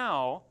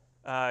 Now,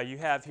 you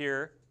have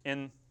here,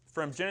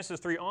 from Genesis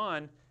 3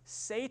 on,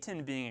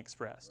 Satan being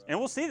expressed. And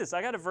we'll see this.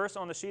 I got a verse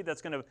on the sheet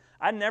that's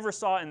I never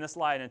saw it in this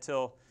light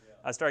until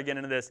I started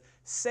getting into this.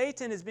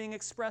 Satan is being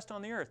expressed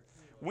on the earth.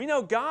 We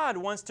know God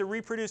wants to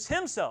reproduce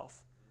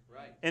himself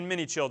in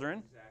many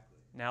children. Exactly.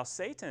 Now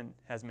Satan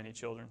has many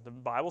children. The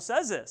Bible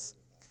says this.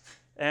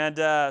 And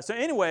so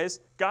anyways,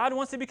 God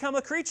wants to become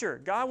a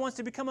creature. God wants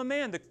to become a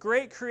man. The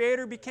great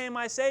creator became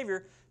my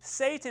Savior.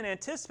 Satan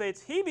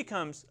anticipates he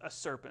becomes a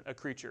serpent, a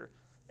creature,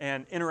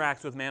 and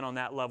interacts with man on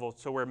that level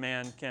so where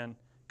man can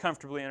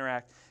comfortably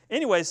interact.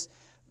 Anyways,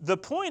 the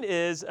point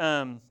is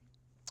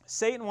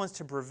Satan wants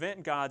to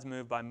prevent God's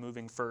move by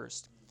moving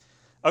first.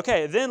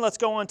 Okay, then let's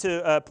go on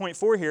to point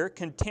 4 here,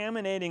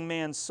 contaminating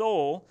man's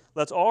soul.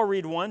 Let's all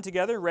read 1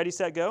 together. Ready,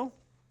 set, go.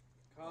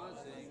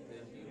 Causing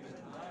the human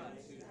mind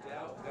to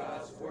doubt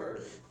God's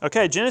word.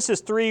 Okay,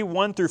 Genesis 3,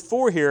 1 through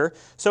 4 here.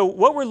 So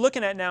what we're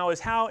looking at now is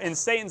how in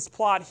Satan's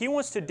plot, he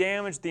wants to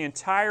damage the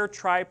entire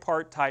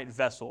tripartite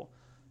vessel.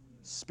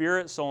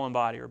 Spirit, soul, and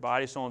body, or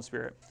body, soul, and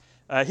spirit.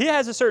 He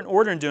has a certain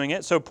order in doing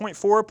it. So point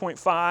 4, point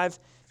 5,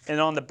 and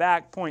on the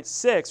back, point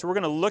 6, we're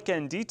going to look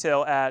in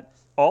detail at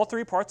all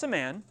 3 parts of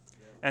man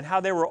and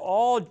how they were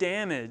all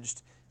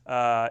damaged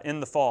in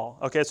the fall.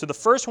 Okay, so the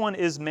first one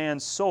is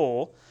man's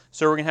soul.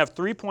 So we're going to have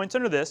 3 points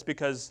under this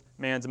because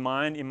man's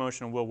mind,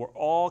 emotion, and will were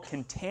all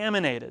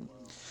contaminated.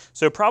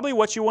 So probably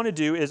what you want to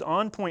do is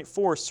on point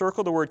 4,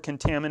 circle the word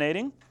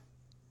contaminating.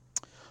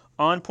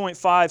 On point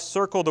 5,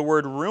 circle the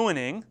word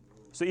ruining.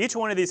 So each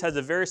one of these has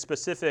a very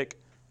specific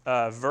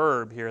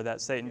verb here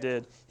that Satan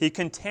did. He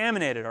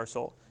contaminated our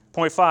soul.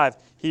 Point 5,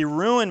 he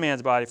ruined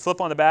man's body. Flip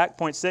on the back.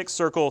 Point 6,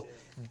 circle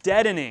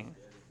deadening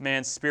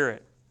man's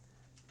spirit.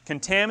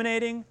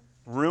 Contaminating,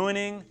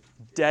 ruining,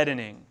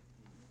 deadening.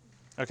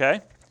 Okay?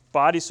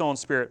 Body, soul, and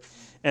spirit.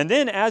 And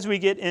then as we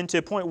get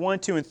into point 1,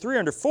 2, and 3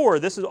 under 4,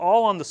 this is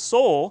all on the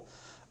soul.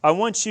 I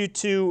want you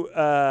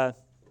to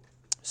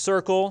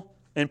circle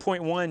in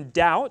point 1,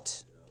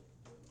 doubt,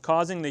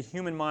 causing the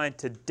human mind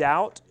to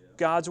doubt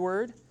God's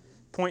word.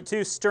 Point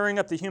 2, stirring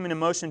up the human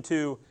emotion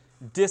to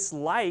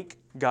dislike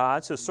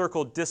God. So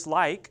circle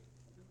dislike.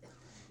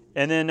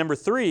 And then number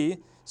 3,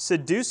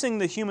 seducing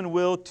the human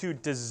will to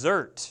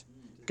desert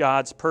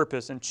God's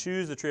purpose and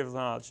choose the tree of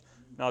knowledge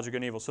of good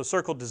and evil. So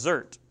circle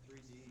desert.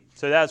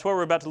 So that's what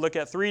we're about to look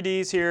at. 3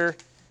 Ds here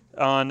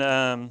on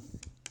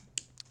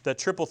the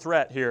triple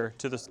threat here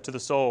to the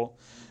soul.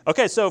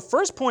 Okay, so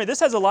first point, this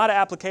has a lot of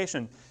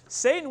application.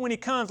 Satan, when he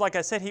comes, like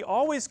I said, he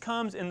always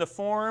comes in the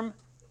form.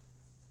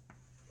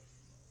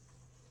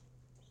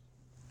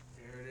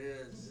 There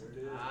it is.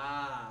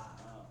 Ah.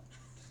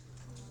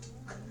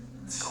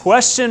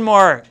 Question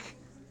mark.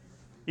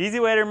 Easy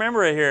way to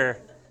remember it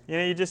here. You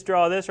know, you just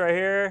draw this right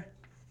here.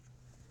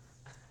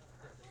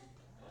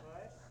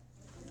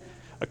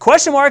 A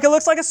question mark, it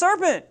looks like a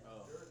serpent.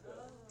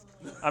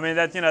 I mean,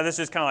 that, this is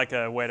just kind of like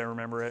a way to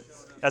remember it.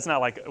 That's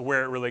not like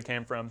where it really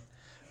came from.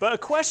 But a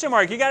question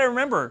mark, you got to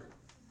remember.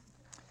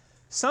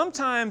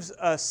 Sometimes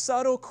a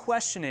subtle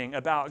questioning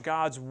about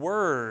God's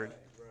Word,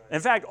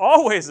 in fact,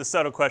 always a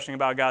subtle questioning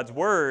about God's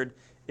Word,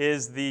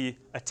 is the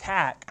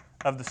attack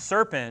of the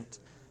serpent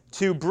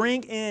to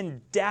bring in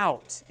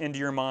doubt into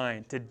your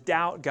mind, to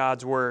doubt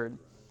God's Word.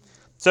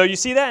 So you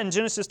see that in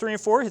Genesis 3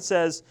 and 4, it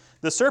says,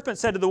 the serpent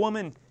said to the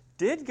woman,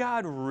 did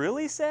God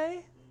really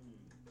say?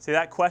 See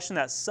that question,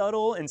 that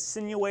subtle,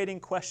 insinuating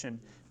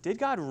question. Did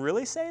God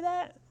really say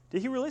that?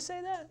 Did he really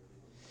say that?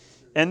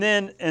 And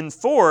then in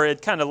 4,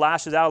 it kind of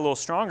lashes out a little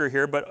stronger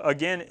here, but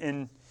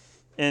again,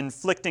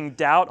 inflicting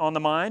doubt on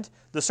the mind.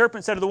 The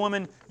serpent said to the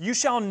woman, you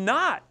shall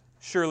not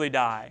surely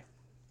die.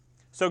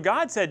 So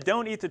God said,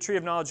 don't eat the tree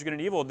of knowledge of good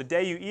and evil. The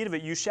day you eat of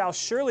it, you shall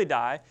surely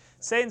die.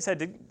 Satan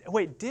said,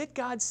 wait, did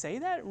God say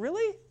that?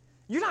 Really?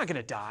 You're not going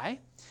to die.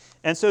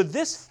 And so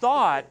this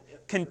thought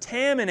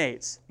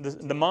contaminates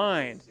the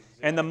mind.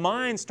 And the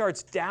mind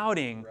starts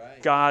doubting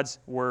God's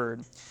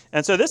Word.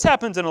 And so this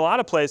happens in a lot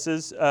of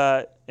places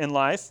in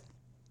life.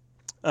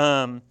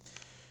 For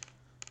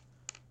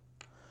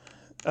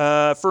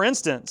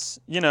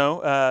instance,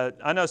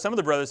 I know some of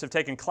the brothers have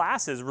taken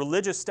classes,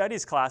 religious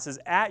studies classes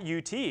at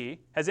UT.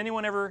 Has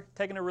anyone ever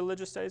taken a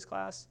religious studies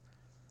class?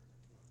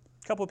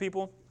 A couple of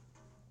people.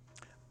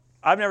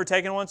 I've never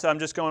taken one, so I'm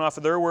just going off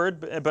of their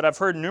word, but I've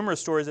heard numerous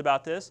stories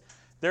about this.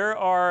 There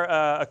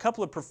are a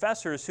couple of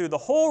professors who the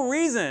whole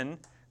reason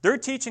they're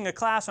teaching a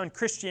class on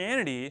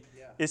Christianity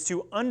is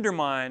to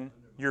undermine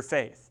your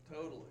faith.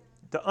 Totally.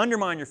 To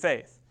undermine your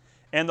faith.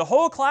 And the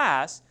whole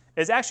class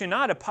is actually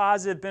not a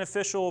positive,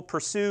 beneficial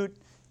pursuit,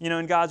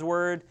 in God's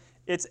Word.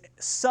 It's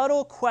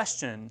subtle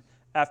question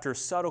after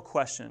subtle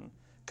question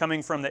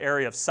coming from the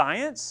area of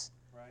science.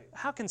 Right.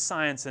 How can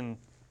science and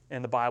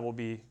the Bible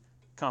be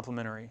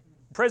complementary?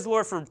 Praise the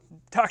Lord for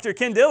Dr.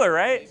 Ken Diller,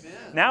 right? Amen.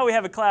 Now we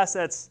have a class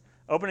that's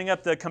opening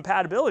up the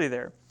compatibility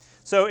there.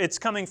 So it's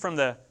coming from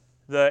the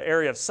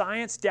area of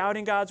science,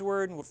 doubting God's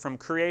Word, from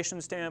creation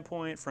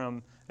standpoint,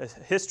 from a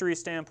history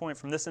standpoint,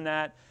 from this and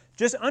that.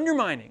 Just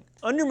undermining,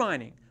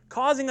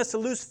 causing us to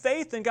lose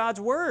faith in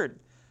God's Word.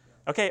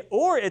 Okay,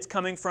 or it's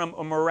coming from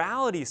a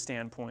morality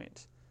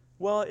standpoint.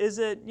 Well, is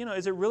that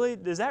really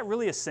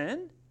a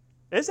sin?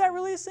 Is that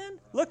really a sin?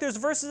 Look, there's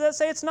verses that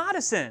say it's not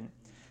a sin.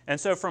 And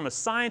so from a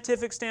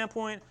scientific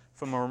standpoint,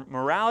 from a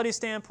morality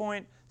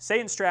standpoint,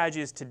 Satan's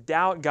strategy is to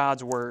doubt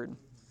God's Word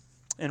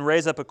and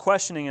raise up a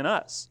questioning in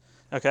us.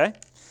 Okay?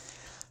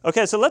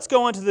 Okay, so let's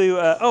go on to the,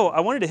 I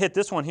wanted to hit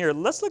this one here.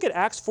 Let's look at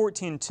Acts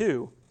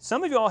 14:2.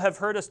 Some of you all have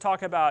heard us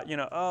talk about,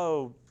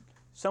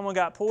 someone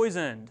got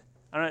poisoned.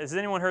 I don't know, has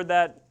anyone heard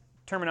that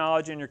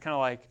terminology and you're kind of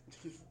like,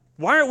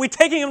 why aren't we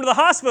taking him to the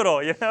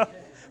hospital,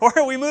 Why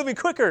aren't we moving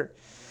quicker?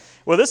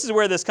 Well, this is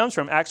where this comes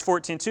from, Acts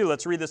 14:2.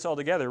 Let's read this all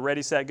together.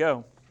 Ready, set,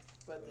 go.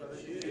 But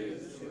the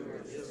Jews who were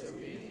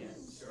disobedient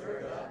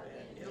stirred up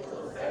and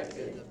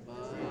ill-affected the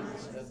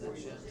minds of the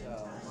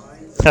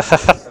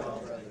Gentiles.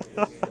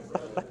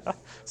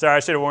 Sorry, I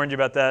should have warned you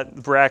about that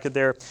bracket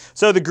there.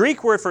 So the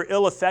Greek word for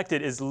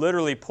ill-affected is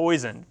literally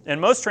poison.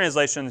 And most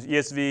translations,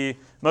 ESV,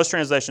 most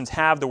translations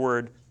have the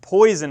word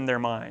poison their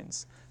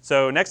minds.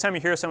 So next time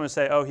you hear someone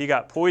say, oh, he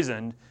got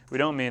poisoned, we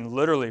don't mean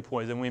literally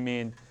poison. We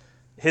mean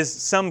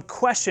some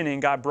questioning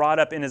got brought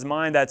up in his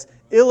mind that's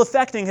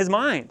ill-affecting his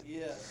mind.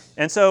 Yes.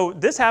 And so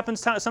this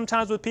happens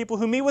sometimes with people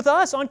who meet with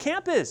us on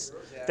campus.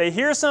 They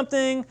hear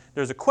something,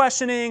 there's a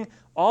questioning,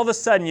 all of a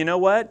sudden, you know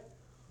what?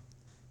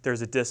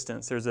 There's a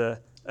distance. There's a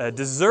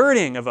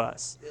deserting of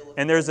us.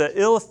 And there's an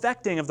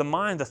ill-affecting of the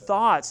mind, the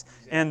thoughts,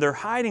 and they're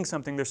hiding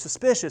something. They're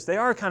suspicious. They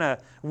are kind of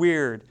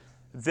weird.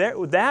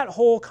 That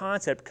whole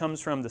concept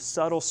comes from the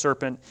subtle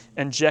serpent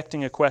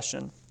injecting a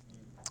question.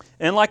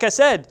 And like I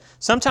said,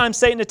 sometimes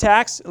Satan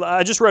attacks.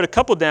 I just wrote a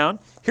couple down.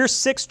 Here's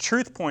 6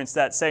 truth points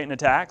that Satan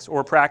attacks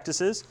or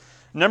practices.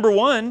 Number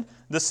 1,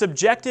 the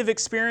subjective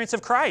experience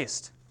of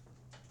Christ.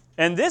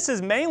 And this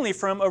is mainly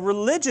from a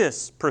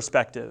religious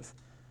perspective.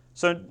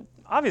 So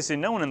obviously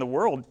no one in the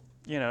world,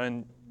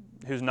 and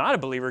who's not a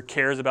believer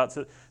cares about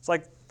it. It's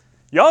like,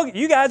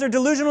 you guys are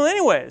delusional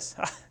anyways.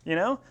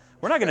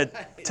 We're not going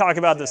to talk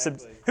about this.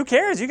 Who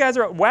cares? You guys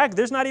are whack.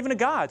 There's not even a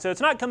God. So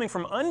it's not coming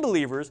from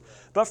unbelievers,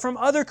 but from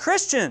other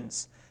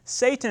Christians.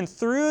 Satan,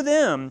 through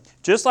them,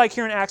 just like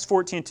here in Acts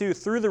 14:2,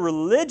 through the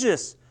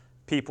religious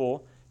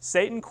people,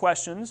 Satan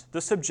questions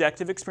the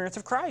subjective experience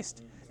of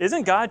Christ.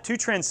 Isn't God too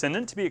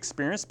transcendent to be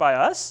experienced by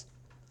us?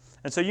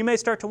 And so you may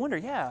start to wonder,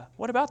 yeah,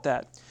 what about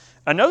that?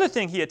 Another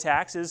thing he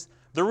attacks is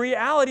the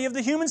reality of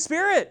the human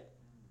spirit.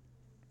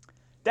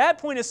 That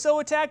point is so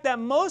attacked that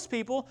most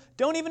people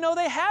don't even know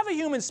they have a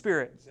human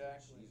spirit.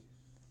 Exactly.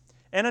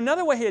 And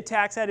another way he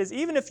attacks that is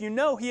even if you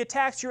know, he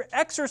attacks your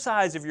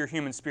exercise of your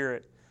human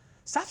spirit.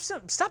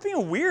 Stop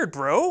being weird,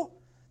 bro.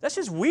 That's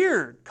just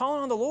weird,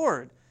 calling on the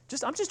Lord.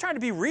 I'm just trying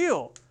to be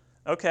real.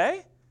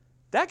 Okay?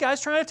 That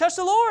guy's trying to touch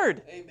the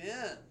Lord.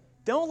 Amen.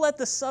 Don't let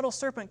the subtle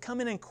serpent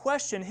come in and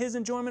question his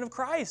enjoyment of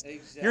Christ.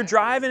 Exactly. You're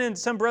driving and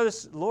some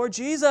brothers, Lord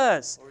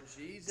Jesus. Lord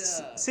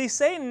Jesus. See,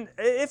 Satan,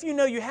 if you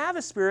know you have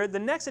a spirit, the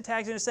next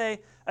attack is going to say,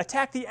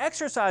 attack the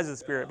exercise of the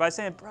spirit by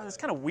saying, bro, it's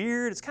kind of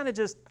weird. It's kind of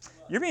just,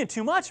 you're being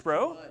too much,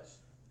 bro.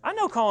 I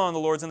know calling on the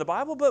Lord's in the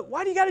Bible, but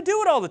why do you got to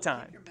do it all the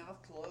time? Keep your mouth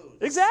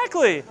closed.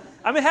 Exactly.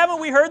 I mean,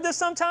 haven't we heard this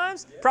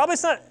sometimes? Probably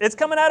it's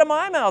coming out of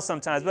my mouth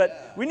sometimes,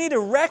 but we need to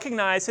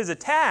recognize his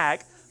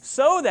attack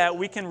so that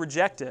we can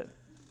reject it.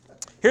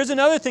 Here's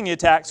another thing he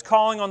attacks,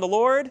 calling on the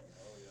Lord.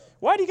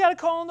 Why do you got to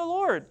call on the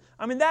Lord?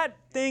 I mean, that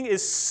thing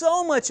is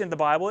so much in the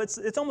Bible,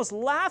 it's almost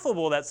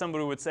laughable that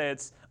somebody would say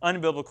it's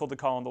unbiblical to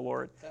call on the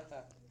Lord.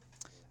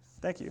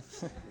 Thank you.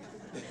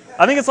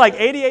 I think it's like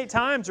 88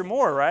 times or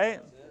more, right?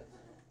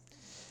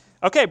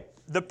 Okay,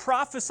 the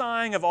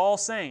prophesying of all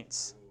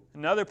saints.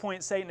 Another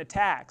point Satan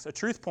attacks, a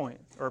truth point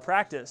or a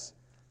practice.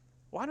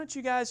 Why don't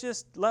you guys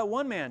just let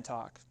one man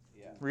talk?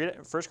 Read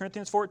it, 1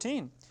 Corinthians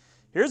 14.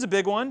 Here's a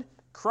big one.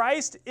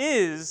 Christ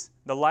is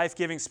the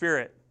life-giving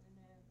Spirit.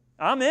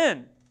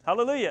 Amen.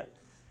 Hallelujah.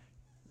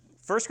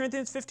 1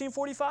 Corinthians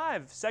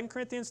 15:45, 2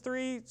 Corinthians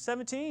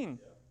 3:17.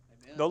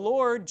 The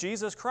Lord,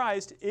 Jesus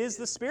Christ, is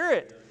the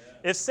Spirit.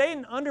 If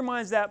Satan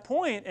undermines that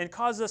point and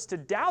causes us to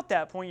doubt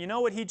that point, you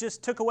know what he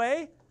just took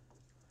away?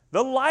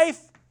 The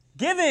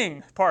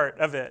life-giving part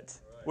of it,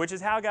 which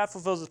is how God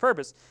fulfills his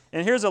purpose.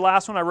 And here's the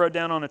last one I wrote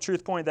down on a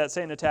truth point that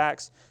Satan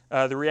attacks,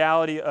 the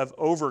reality of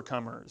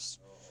overcomers.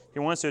 He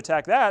wants to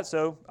attack that,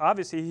 so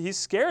obviously he's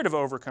scared of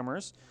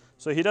overcomers,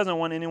 so he doesn't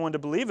want anyone to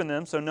believe in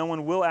them, so no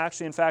one will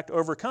actually, in fact,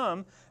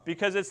 overcome,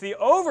 because it's the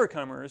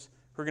overcomers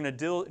who are going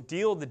to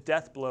deal the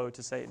death blow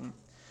to Satan.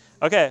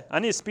 Okay, I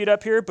need to speed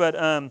up here, but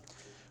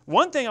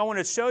one thing I want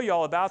to show you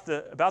all about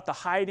the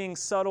hiding,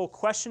 subtle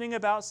questioning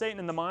about Satan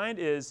in the mind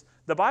is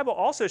the Bible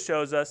also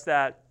shows us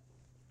that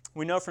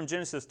we know from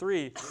Genesis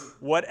 3,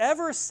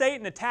 whatever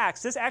Satan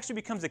attacks, this actually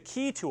becomes a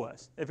key to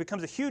us. It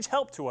becomes a huge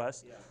help to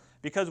us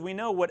because we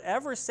know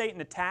whatever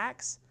Satan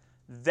attacks,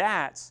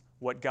 that's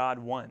what God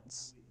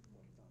wants.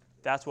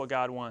 That's what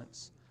God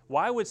wants.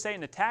 Why would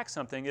Satan attack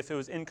something if it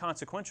was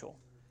inconsequential,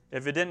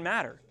 if it didn't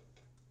matter?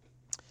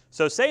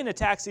 So Satan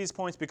attacks these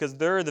points because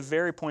they're the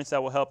very points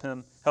that will help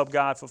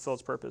God fulfill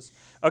his purpose.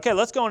 Okay,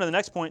 let's go on to the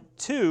next point,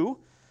 2.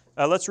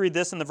 Let's read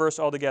this in the verse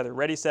all together.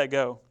 Ready, set,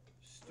 go.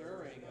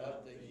 Stirring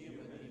up the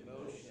human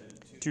emotion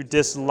To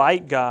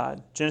dislike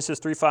God. Genesis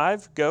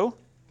 3:5, go.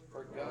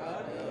 For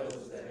God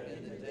knows that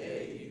in the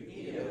day you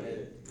eat of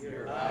it,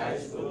 your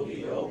eyes will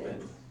be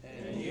opened,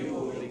 and you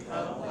will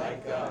become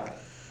like God,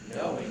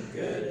 knowing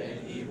good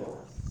and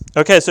evil.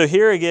 Okay, so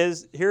here it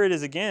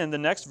is again, the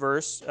next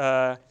verse,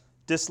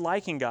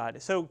 disliking God.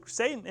 So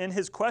Satan, in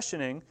his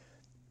questioning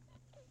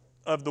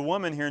of the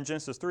woman here in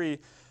Genesis 3,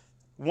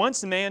 wants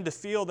the man to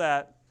feel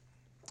that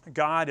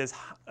God is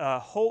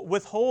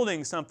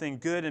withholding something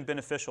good and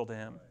beneficial to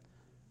him.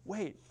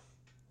 Wait,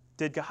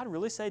 did God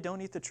really say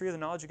don't eat the tree of the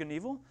knowledge of good and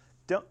evil?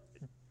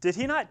 Did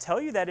he not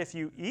tell you that if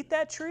you eat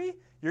that tree,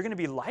 you're going to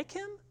be like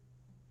him?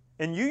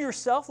 And you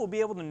yourself will be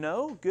able to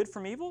know good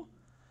from evil?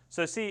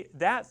 So see,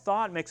 that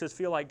thought makes us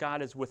feel like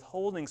God is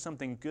withholding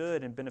something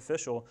good and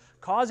beneficial,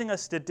 causing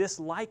us to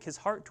dislike his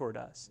heart toward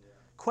us.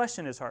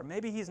 Question his heart.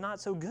 Maybe he's not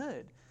so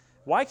good.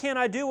 Why can't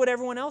I do what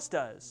everyone else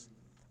does?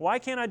 Why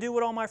can't I do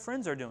what all my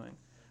friends are doing?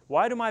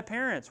 Why do my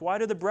parents, why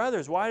do the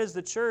brothers, why does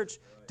the church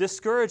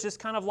discourage this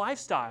kind of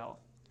lifestyle?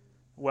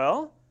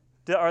 Well,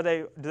 do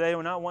they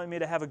not want me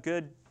to have a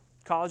good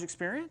college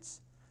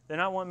experience? They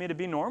not want me to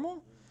be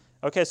normal?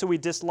 Okay, so we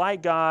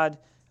dislike God.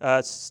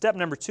 Step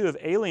number 2 of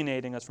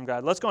alienating us from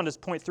God. Let's go on to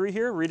point 3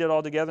 here. Read it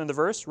all together in the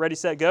verse. Ready,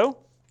 set, go.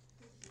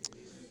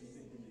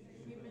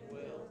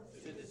 Will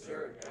to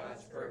desert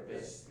God's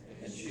purpose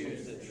and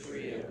choose the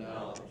tree of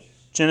knowledge.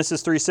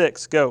 Genesis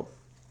 3:6, go.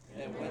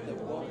 And when the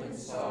woman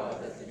saw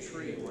that the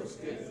tree was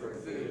good for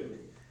food,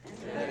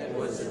 and that it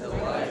was a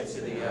delight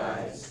to the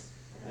eyes,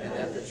 and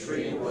that the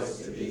tree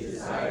was to be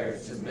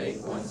desired to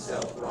make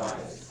oneself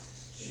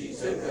wise, she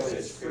took of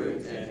its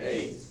fruit and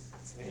ate.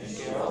 And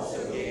she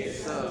also gave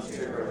some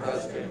to her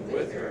husband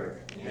with her,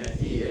 and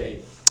he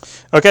ate.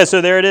 Okay,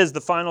 so there it is,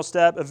 the final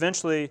step.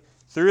 Eventually,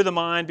 through the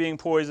mind being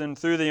poisoned,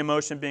 through the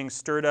emotion being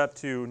stirred up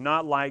to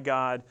not like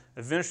God,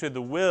 eventually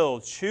the will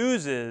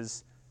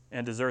chooses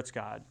and deserts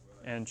God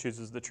and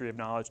chooses the tree of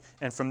knowledge.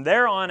 And from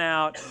there on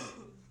out,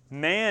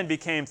 man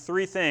became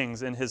 3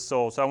 things in his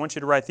soul. So I want you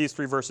to write these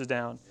 3 verses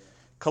down.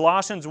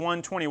 Colossians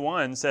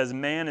 1:21 says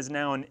man is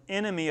now an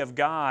enemy of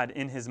God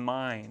in his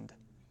mind.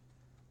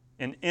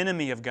 An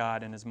enemy of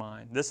God in his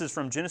mind. This is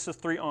from Genesis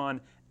 3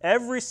 on.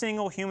 Every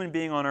single human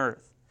being on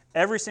earth,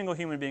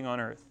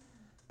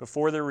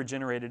 before they're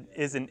regenerated,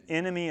 is an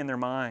enemy in their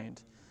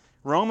mind.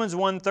 Romans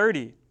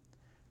 1:30,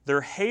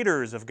 they're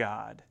haters of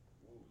God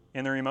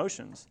in their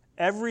emotions.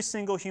 Every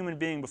single human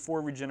being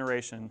before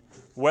regeneration,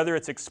 whether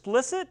it's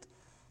explicit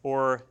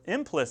or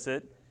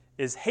implicit,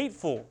 is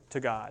hateful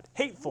to God,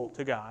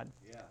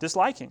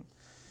 disliking.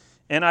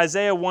 And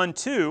Isaiah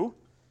 1:2,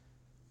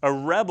 a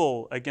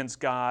rebel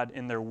against God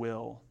in their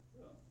will.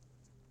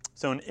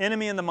 So an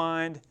enemy in the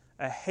mind,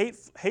 a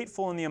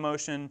hateful in the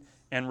emotion,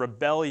 and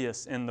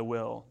rebellious in the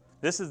will.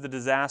 This is the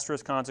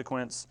disastrous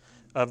consequence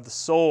of the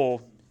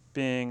soul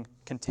being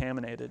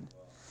contaminated.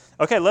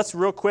 Okay, let's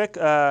real quick.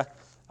 I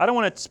don't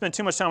want to spend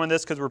too much time on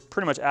this because we're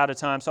pretty much out of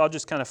time, so I'll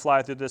just kind of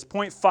fly through this.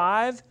 Point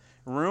 5,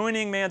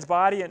 ruining man's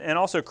body, and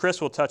also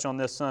Chris will touch on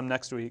this some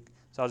next week,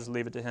 so I'll just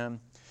leave it to him.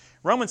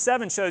 Romans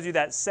 7 shows you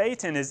that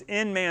Satan is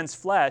in man's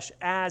flesh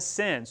as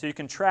sin, so you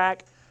can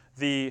track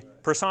the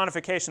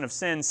personification of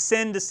sin.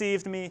 Sin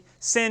deceived me,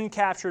 sin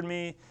captured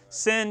me,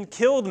 sin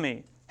killed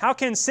me. How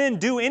can sin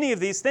do any of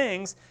these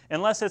things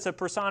unless it's a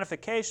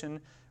personification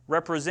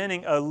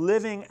representing a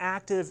living,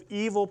 active,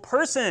 evil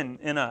person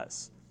in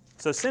us?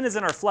 So sin is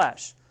in our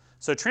flesh.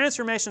 So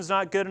transformation is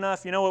not good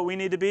enough. You know what we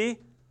need to be?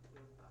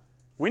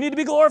 We need to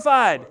be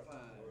glorified.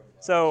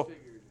 So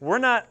we're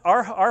not.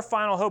 Our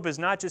final hope is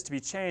not just to be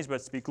changed,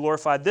 but to be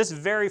glorified. This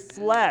very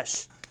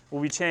flesh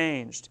will be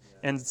changed,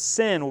 and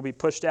sin will be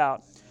pushed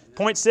out.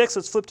 Point 6,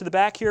 let's flip to the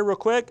back here real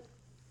quick.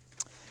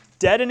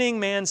 Deadening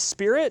man's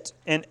spirit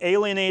and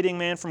alienating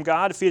man from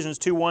God. Ephesians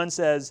 2:1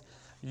 says,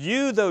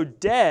 you, though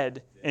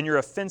dead in your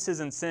offenses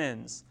and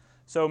sins.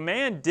 So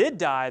man did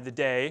die the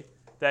day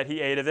that he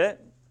ate of it.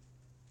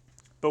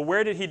 But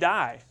where did he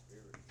die?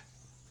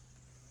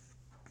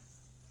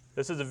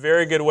 This is a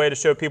very good way to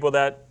show people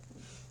that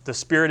the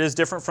spirit is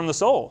different from the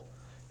soul.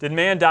 Did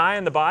man die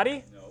in the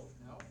body?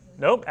 No.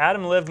 Nope.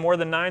 Adam lived more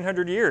than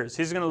 900 years.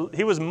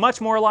 He was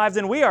much more alive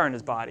than we are in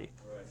his body.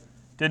 Right.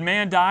 Did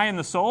man die in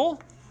the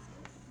soul?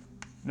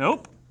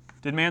 Nope.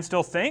 Did man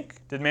still think?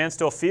 Did man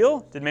still feel?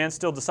 Did man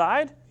still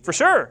decide? For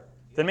sure.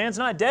 Then man's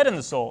not dead in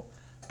the soul.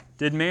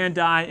 Did man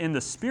die in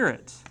the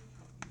spirit?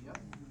 Yep.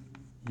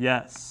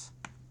 Yes.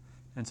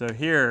 And so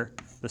here,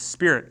 the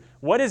spirit.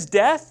 What is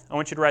death? I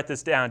want you to write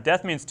this down.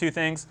 Death means two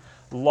things: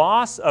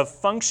 loss of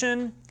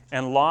function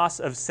and loss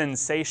of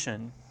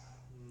sensation.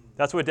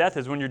 That's what death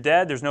is. When you're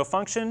dead, there's no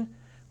function.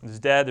 When there's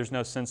dead, there's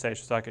no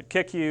sensation. So I could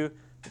kick you,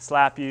 I could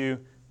slap you,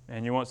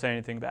 and you won't say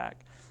anything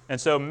back. And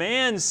so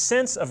man's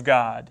sense of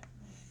God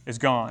is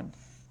gone.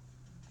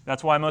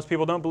 That's why most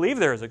people don't believe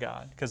there is a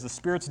God, because the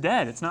spirit's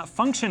dead. It's not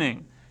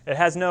functioning. It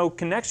has no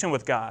connection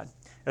with God.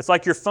 It's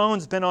like your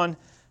phone's been on,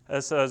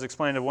 as I was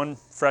explaining to one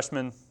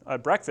freshman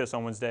at breakfast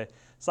on Wednesday,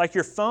 it's like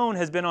your phone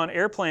has been on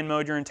airplane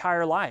mode your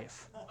entire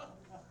life.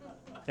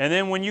 And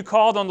then when you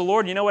called on the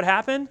Lord, you know what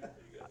happened?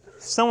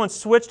 Someone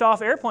switched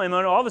off airplane mode,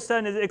 and all of a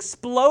sudden it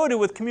exploded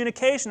with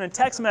communication and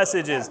text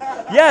messages.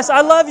 Yes,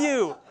 I love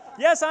you.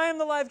 Yes, I am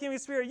the life-giving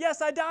spirit.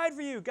 Yes, I died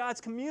for you. God's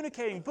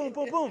communicating. Boom,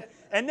 boom, boom.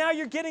 And now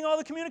you're getting all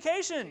the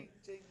communication.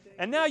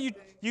 And now you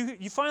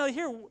finally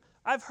hear,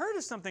 I've heard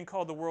of something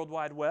called the World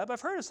Wide Web.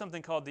 I've heard of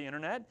something called the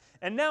Internet.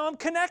 And now I'm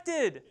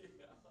connected.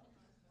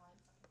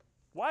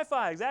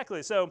 Wi-Fi,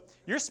 exactly. So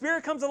your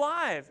spirit comes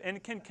alive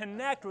and can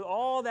connect with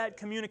all that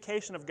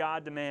communication of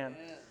God to man.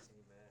 Amen.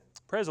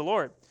 Praise the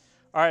Lord.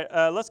 All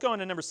right, let's go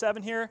into number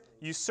 7 here.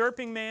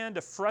 Usurping man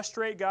to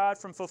frustrate God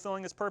from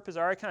fulfilling his purpose. I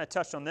already kind of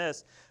touched on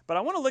this, but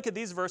I want to look at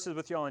these verses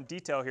with you all in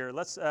detail here.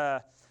 Let's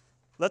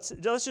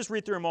just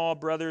read through them all,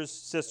 brothers,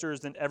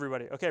 sisters, and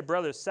everybody. Okay,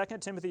 brothers,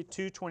 2 Timothy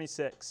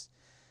 2:26.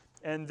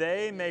 And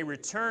they may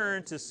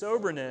return to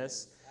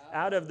soberness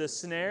out of the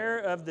snare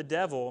of the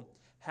devil,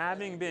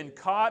 having been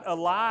caught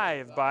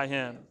alive by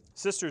him.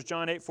 Sisters,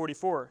 John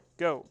 8:44.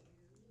 Go.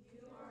 You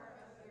are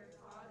of your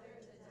father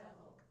the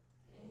devil,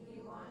 and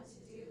you want to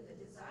do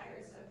the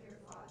desires of your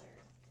father.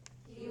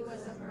 He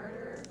was a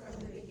murderer from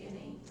the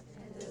beginning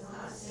and does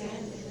not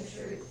stand in the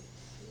truth,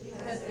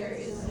 because there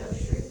is no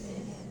truth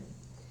in him.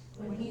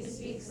 When he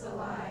speaks a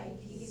lie,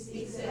 he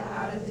speaks it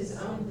out of his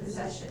own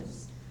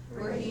possessions,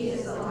 for he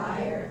is a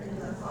liar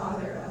and the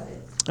father of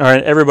it. All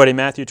right, everybody,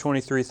 Matthew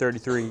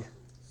 23:33.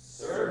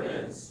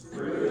 Servants,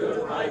 brood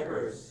of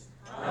vipers,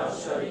 how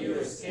shall you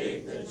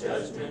escape the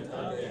judgment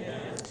of the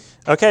hand?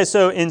 Okay,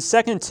 so in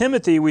 2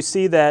 Timothy, we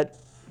see that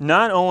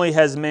not only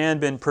has man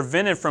been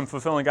prevented from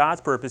fulfilling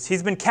God's purpose,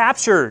 he's been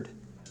captured.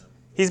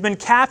 He's been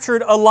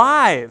captured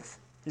alive.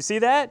 You see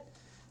that?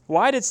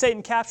 Why did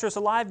Satan capture us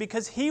alive?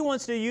 Because he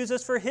wants to use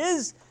us for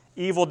his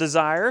evil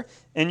desire.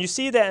 And you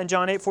see that in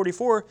John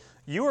 8:44.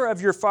 You are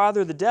of your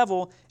father the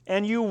devil,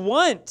 and you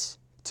want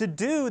to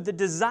do the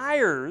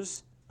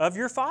desires of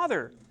your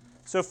father.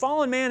 So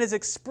fallen man is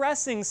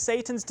expressing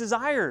Satan's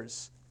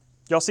desires.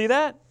 Y'all see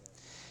that?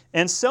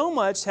 And so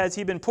much has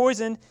he been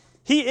poisoned,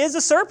 he is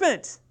a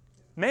serpent.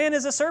 Man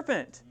is a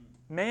serpent.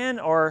 Men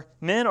are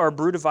a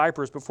brood of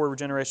vipers before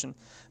regeneration.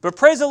 But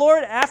praise the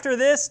Lord, after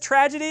this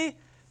tragedy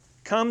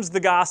comes the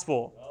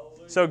gospel.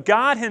 So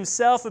God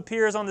himself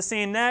appears on the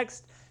scene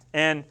next,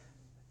 and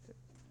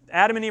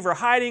Adam and Eve are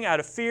hiding out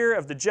of fear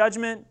of the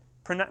judgment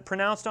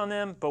pronounced on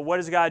them. But what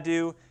does God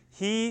do?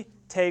 He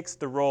takes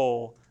the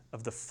role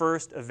of the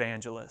first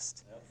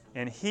evangelist,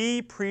 and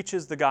he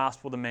preaches the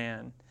gospel to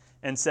man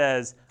and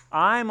says,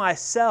 I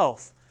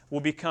myself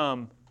will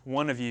become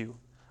one of you.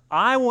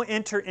 I will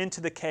enter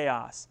into the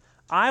chaos.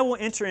 I will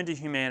enter into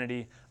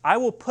humanity. I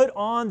will put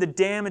on the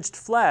damaged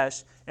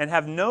flesh and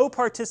have no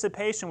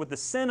participation with the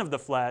sin of the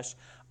flesh.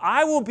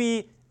 I will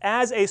be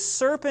as a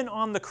serpent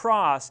on the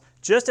cross,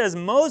 just as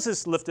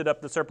Moses lifted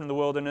up the serpent in the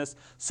wilderness,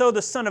 so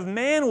the Son of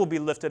Man will be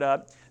lifted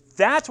up.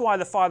 That's why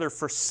the Father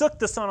forsook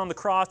the Son on the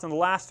cross in the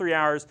last 3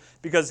 hours,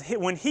 because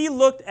when he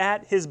looked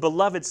at his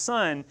beloved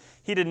Son,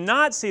 he did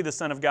not see the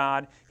Son of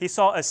God. He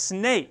saw a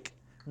snake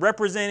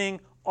representing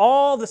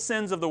all the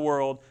sins of the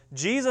world.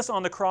 Jesus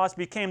on the cross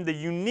became the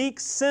unique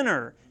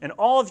sinner in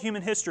all of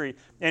human history,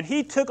 and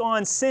he took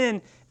on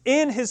sin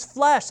in his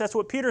flesh. That's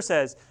what Peter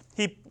says.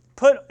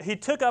 He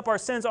took up our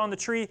sins on the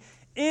tree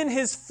in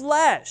his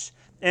flesh.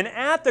 And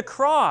at the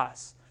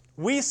cross,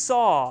 we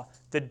saw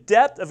the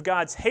depth of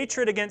God's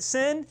hatred against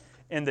sin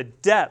and the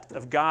depth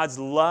of God's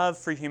love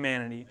for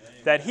humanity,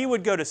 that he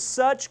would go to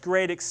such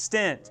great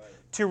extent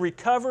to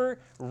recover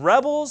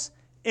rebels,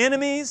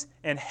 enemies,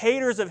 and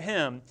haters of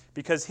him,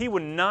 because he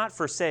would not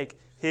forsake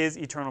his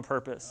eternal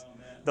purpose.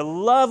 The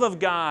love of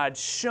God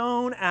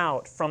shone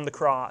out from the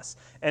cross,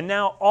 and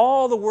now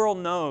all the world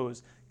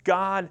knows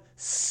God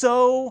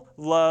so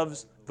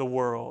loves the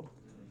world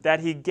that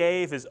he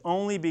gave his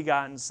only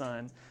begotten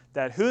Son,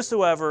 that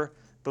whosoever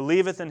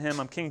believeth in him,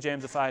 I'm King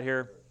Jamesified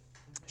here,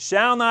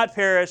 shall not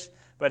perish,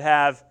 but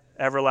have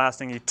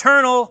everlasting,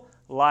 eternal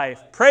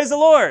life. Praise the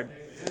Lord.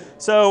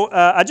 So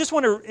I just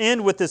want to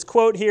end with this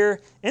quote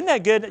here. Isn't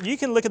that good? You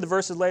can look at the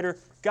verses later.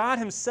 God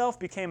himself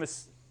became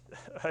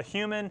a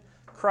human.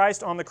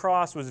 Christ on the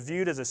cross was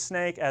viewed as a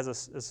snake, as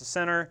a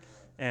sinner,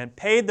 and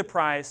paid the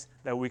price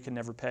that we could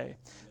never pay.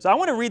 So I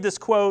want to read this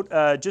quote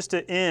just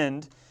to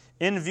end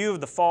in view of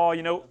the fall.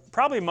 You know,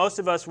 probably most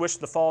of us wish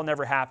the fall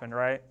never happened,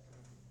 right?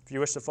 If you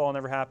wish the fall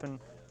never happened.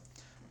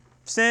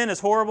 Sin is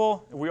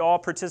horrible. We all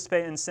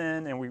participate in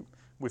sin, and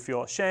we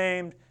feel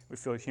ashamed. We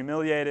feel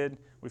humiliated.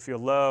 We feel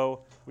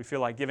low. We feel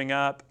like giving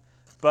up.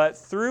 But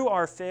through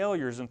our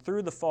failures and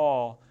through the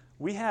fall,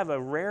 we have a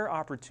rare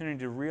opportunity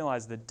to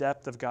realize the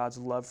depth of God's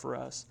love for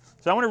us.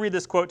 So I want to read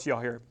this quote to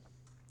y'all here.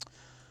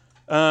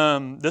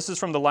 This is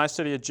from the Life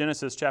Study of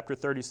Genesis, chapter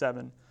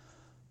 37.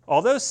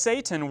 Although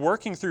Satan,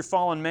 working through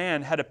fallen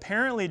man, had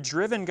apparently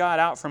driven God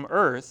out from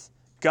earth,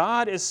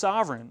 God is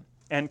sovereign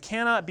and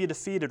cannot be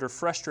defeated or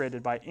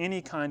frustrated by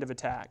any kind of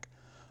attack.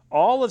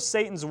 All of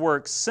Satan's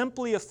work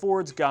simply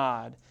affords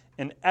God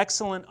an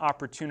excellent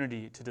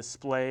opportunity to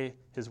display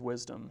his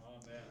wisdom.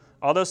 Amen.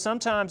 Although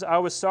sometimes I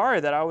was sorry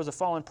that I was a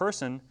fallen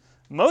person,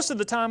 most of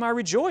the time I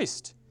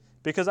rejoiced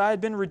because I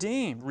had been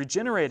redeemed,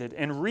 regenerated,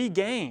 and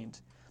regained.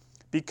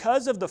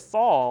 Because of the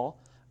fall,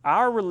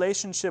 our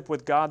relationship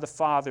with God the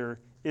Father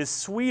is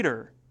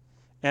sweeter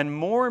and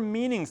more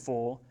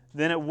meaningful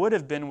than it would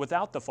have been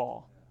without the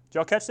fall. Did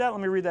y'all catch that? Let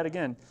me read that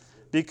again.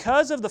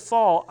 Because of the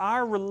fall,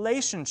 our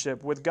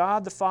relationship with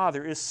God the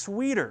Father is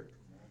sweeter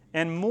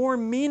and more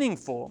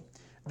meaningful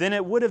than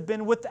it would have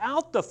been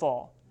without the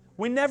fall.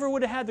 We never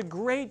would have had the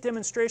great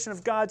demonstration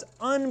of God's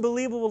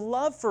unbelievable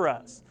love for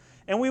us.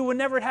 And we would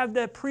never have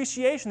the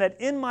appreciation that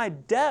in my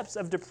depths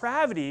of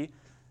depravity,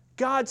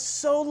 God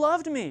so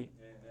loved me.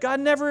 God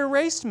never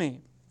erased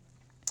me.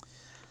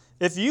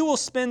 If you will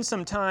spend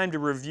some time to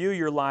review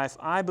your life,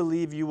 I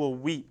believe you will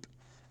weep,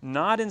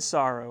 not in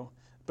sorrow,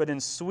 but in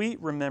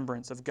sweet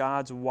remembrance of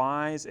God's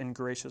wise and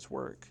gracious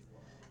work.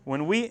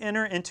 When we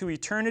enter into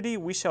eternity,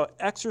 we shall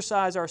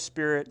exercise our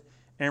spirit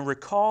and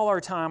recall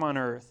our time on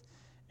earth,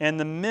 and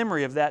the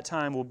memory of that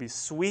time will be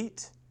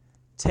sweet,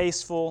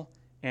 tasteful,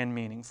 and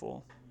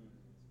meaningful.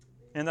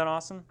 Isn't that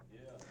awesome? Yeah.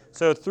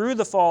 So through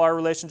the fall, our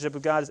relationship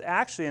with God is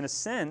actually, in a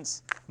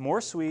sense,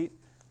 more sweet,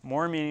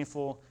 more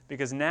meaningful,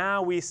 because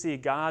now we see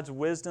God's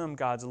wisdom,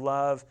 God's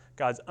love,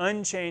 God's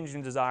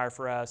unchanging desire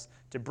for us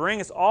to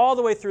bring us all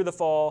the way through the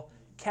fall,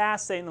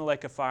 cast Satan in the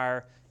lake of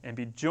fire, and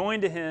be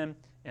joined to him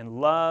in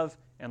love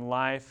and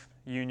life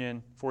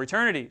union for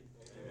eternity.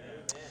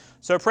 Amen.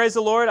 So praise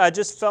the Lord. I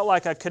just felt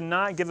like I could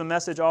not give a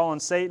message all on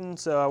Satan,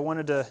 so I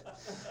wanted to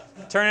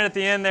turn it at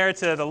the end there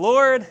to the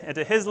Lord and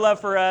to his love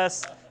for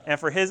us and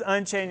for his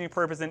unchanging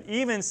purpose, and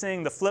even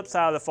seeing the flip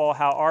side of the fall,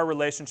 how our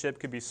relationship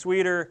could be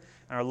sweeter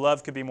and our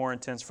love could be more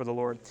intense for the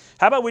Lord.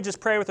 How about we just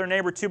pray with our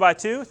neighbor 2 by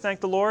 2, thank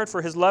the Lord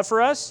for his love for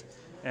us,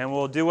 and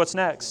we'll do what's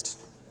next.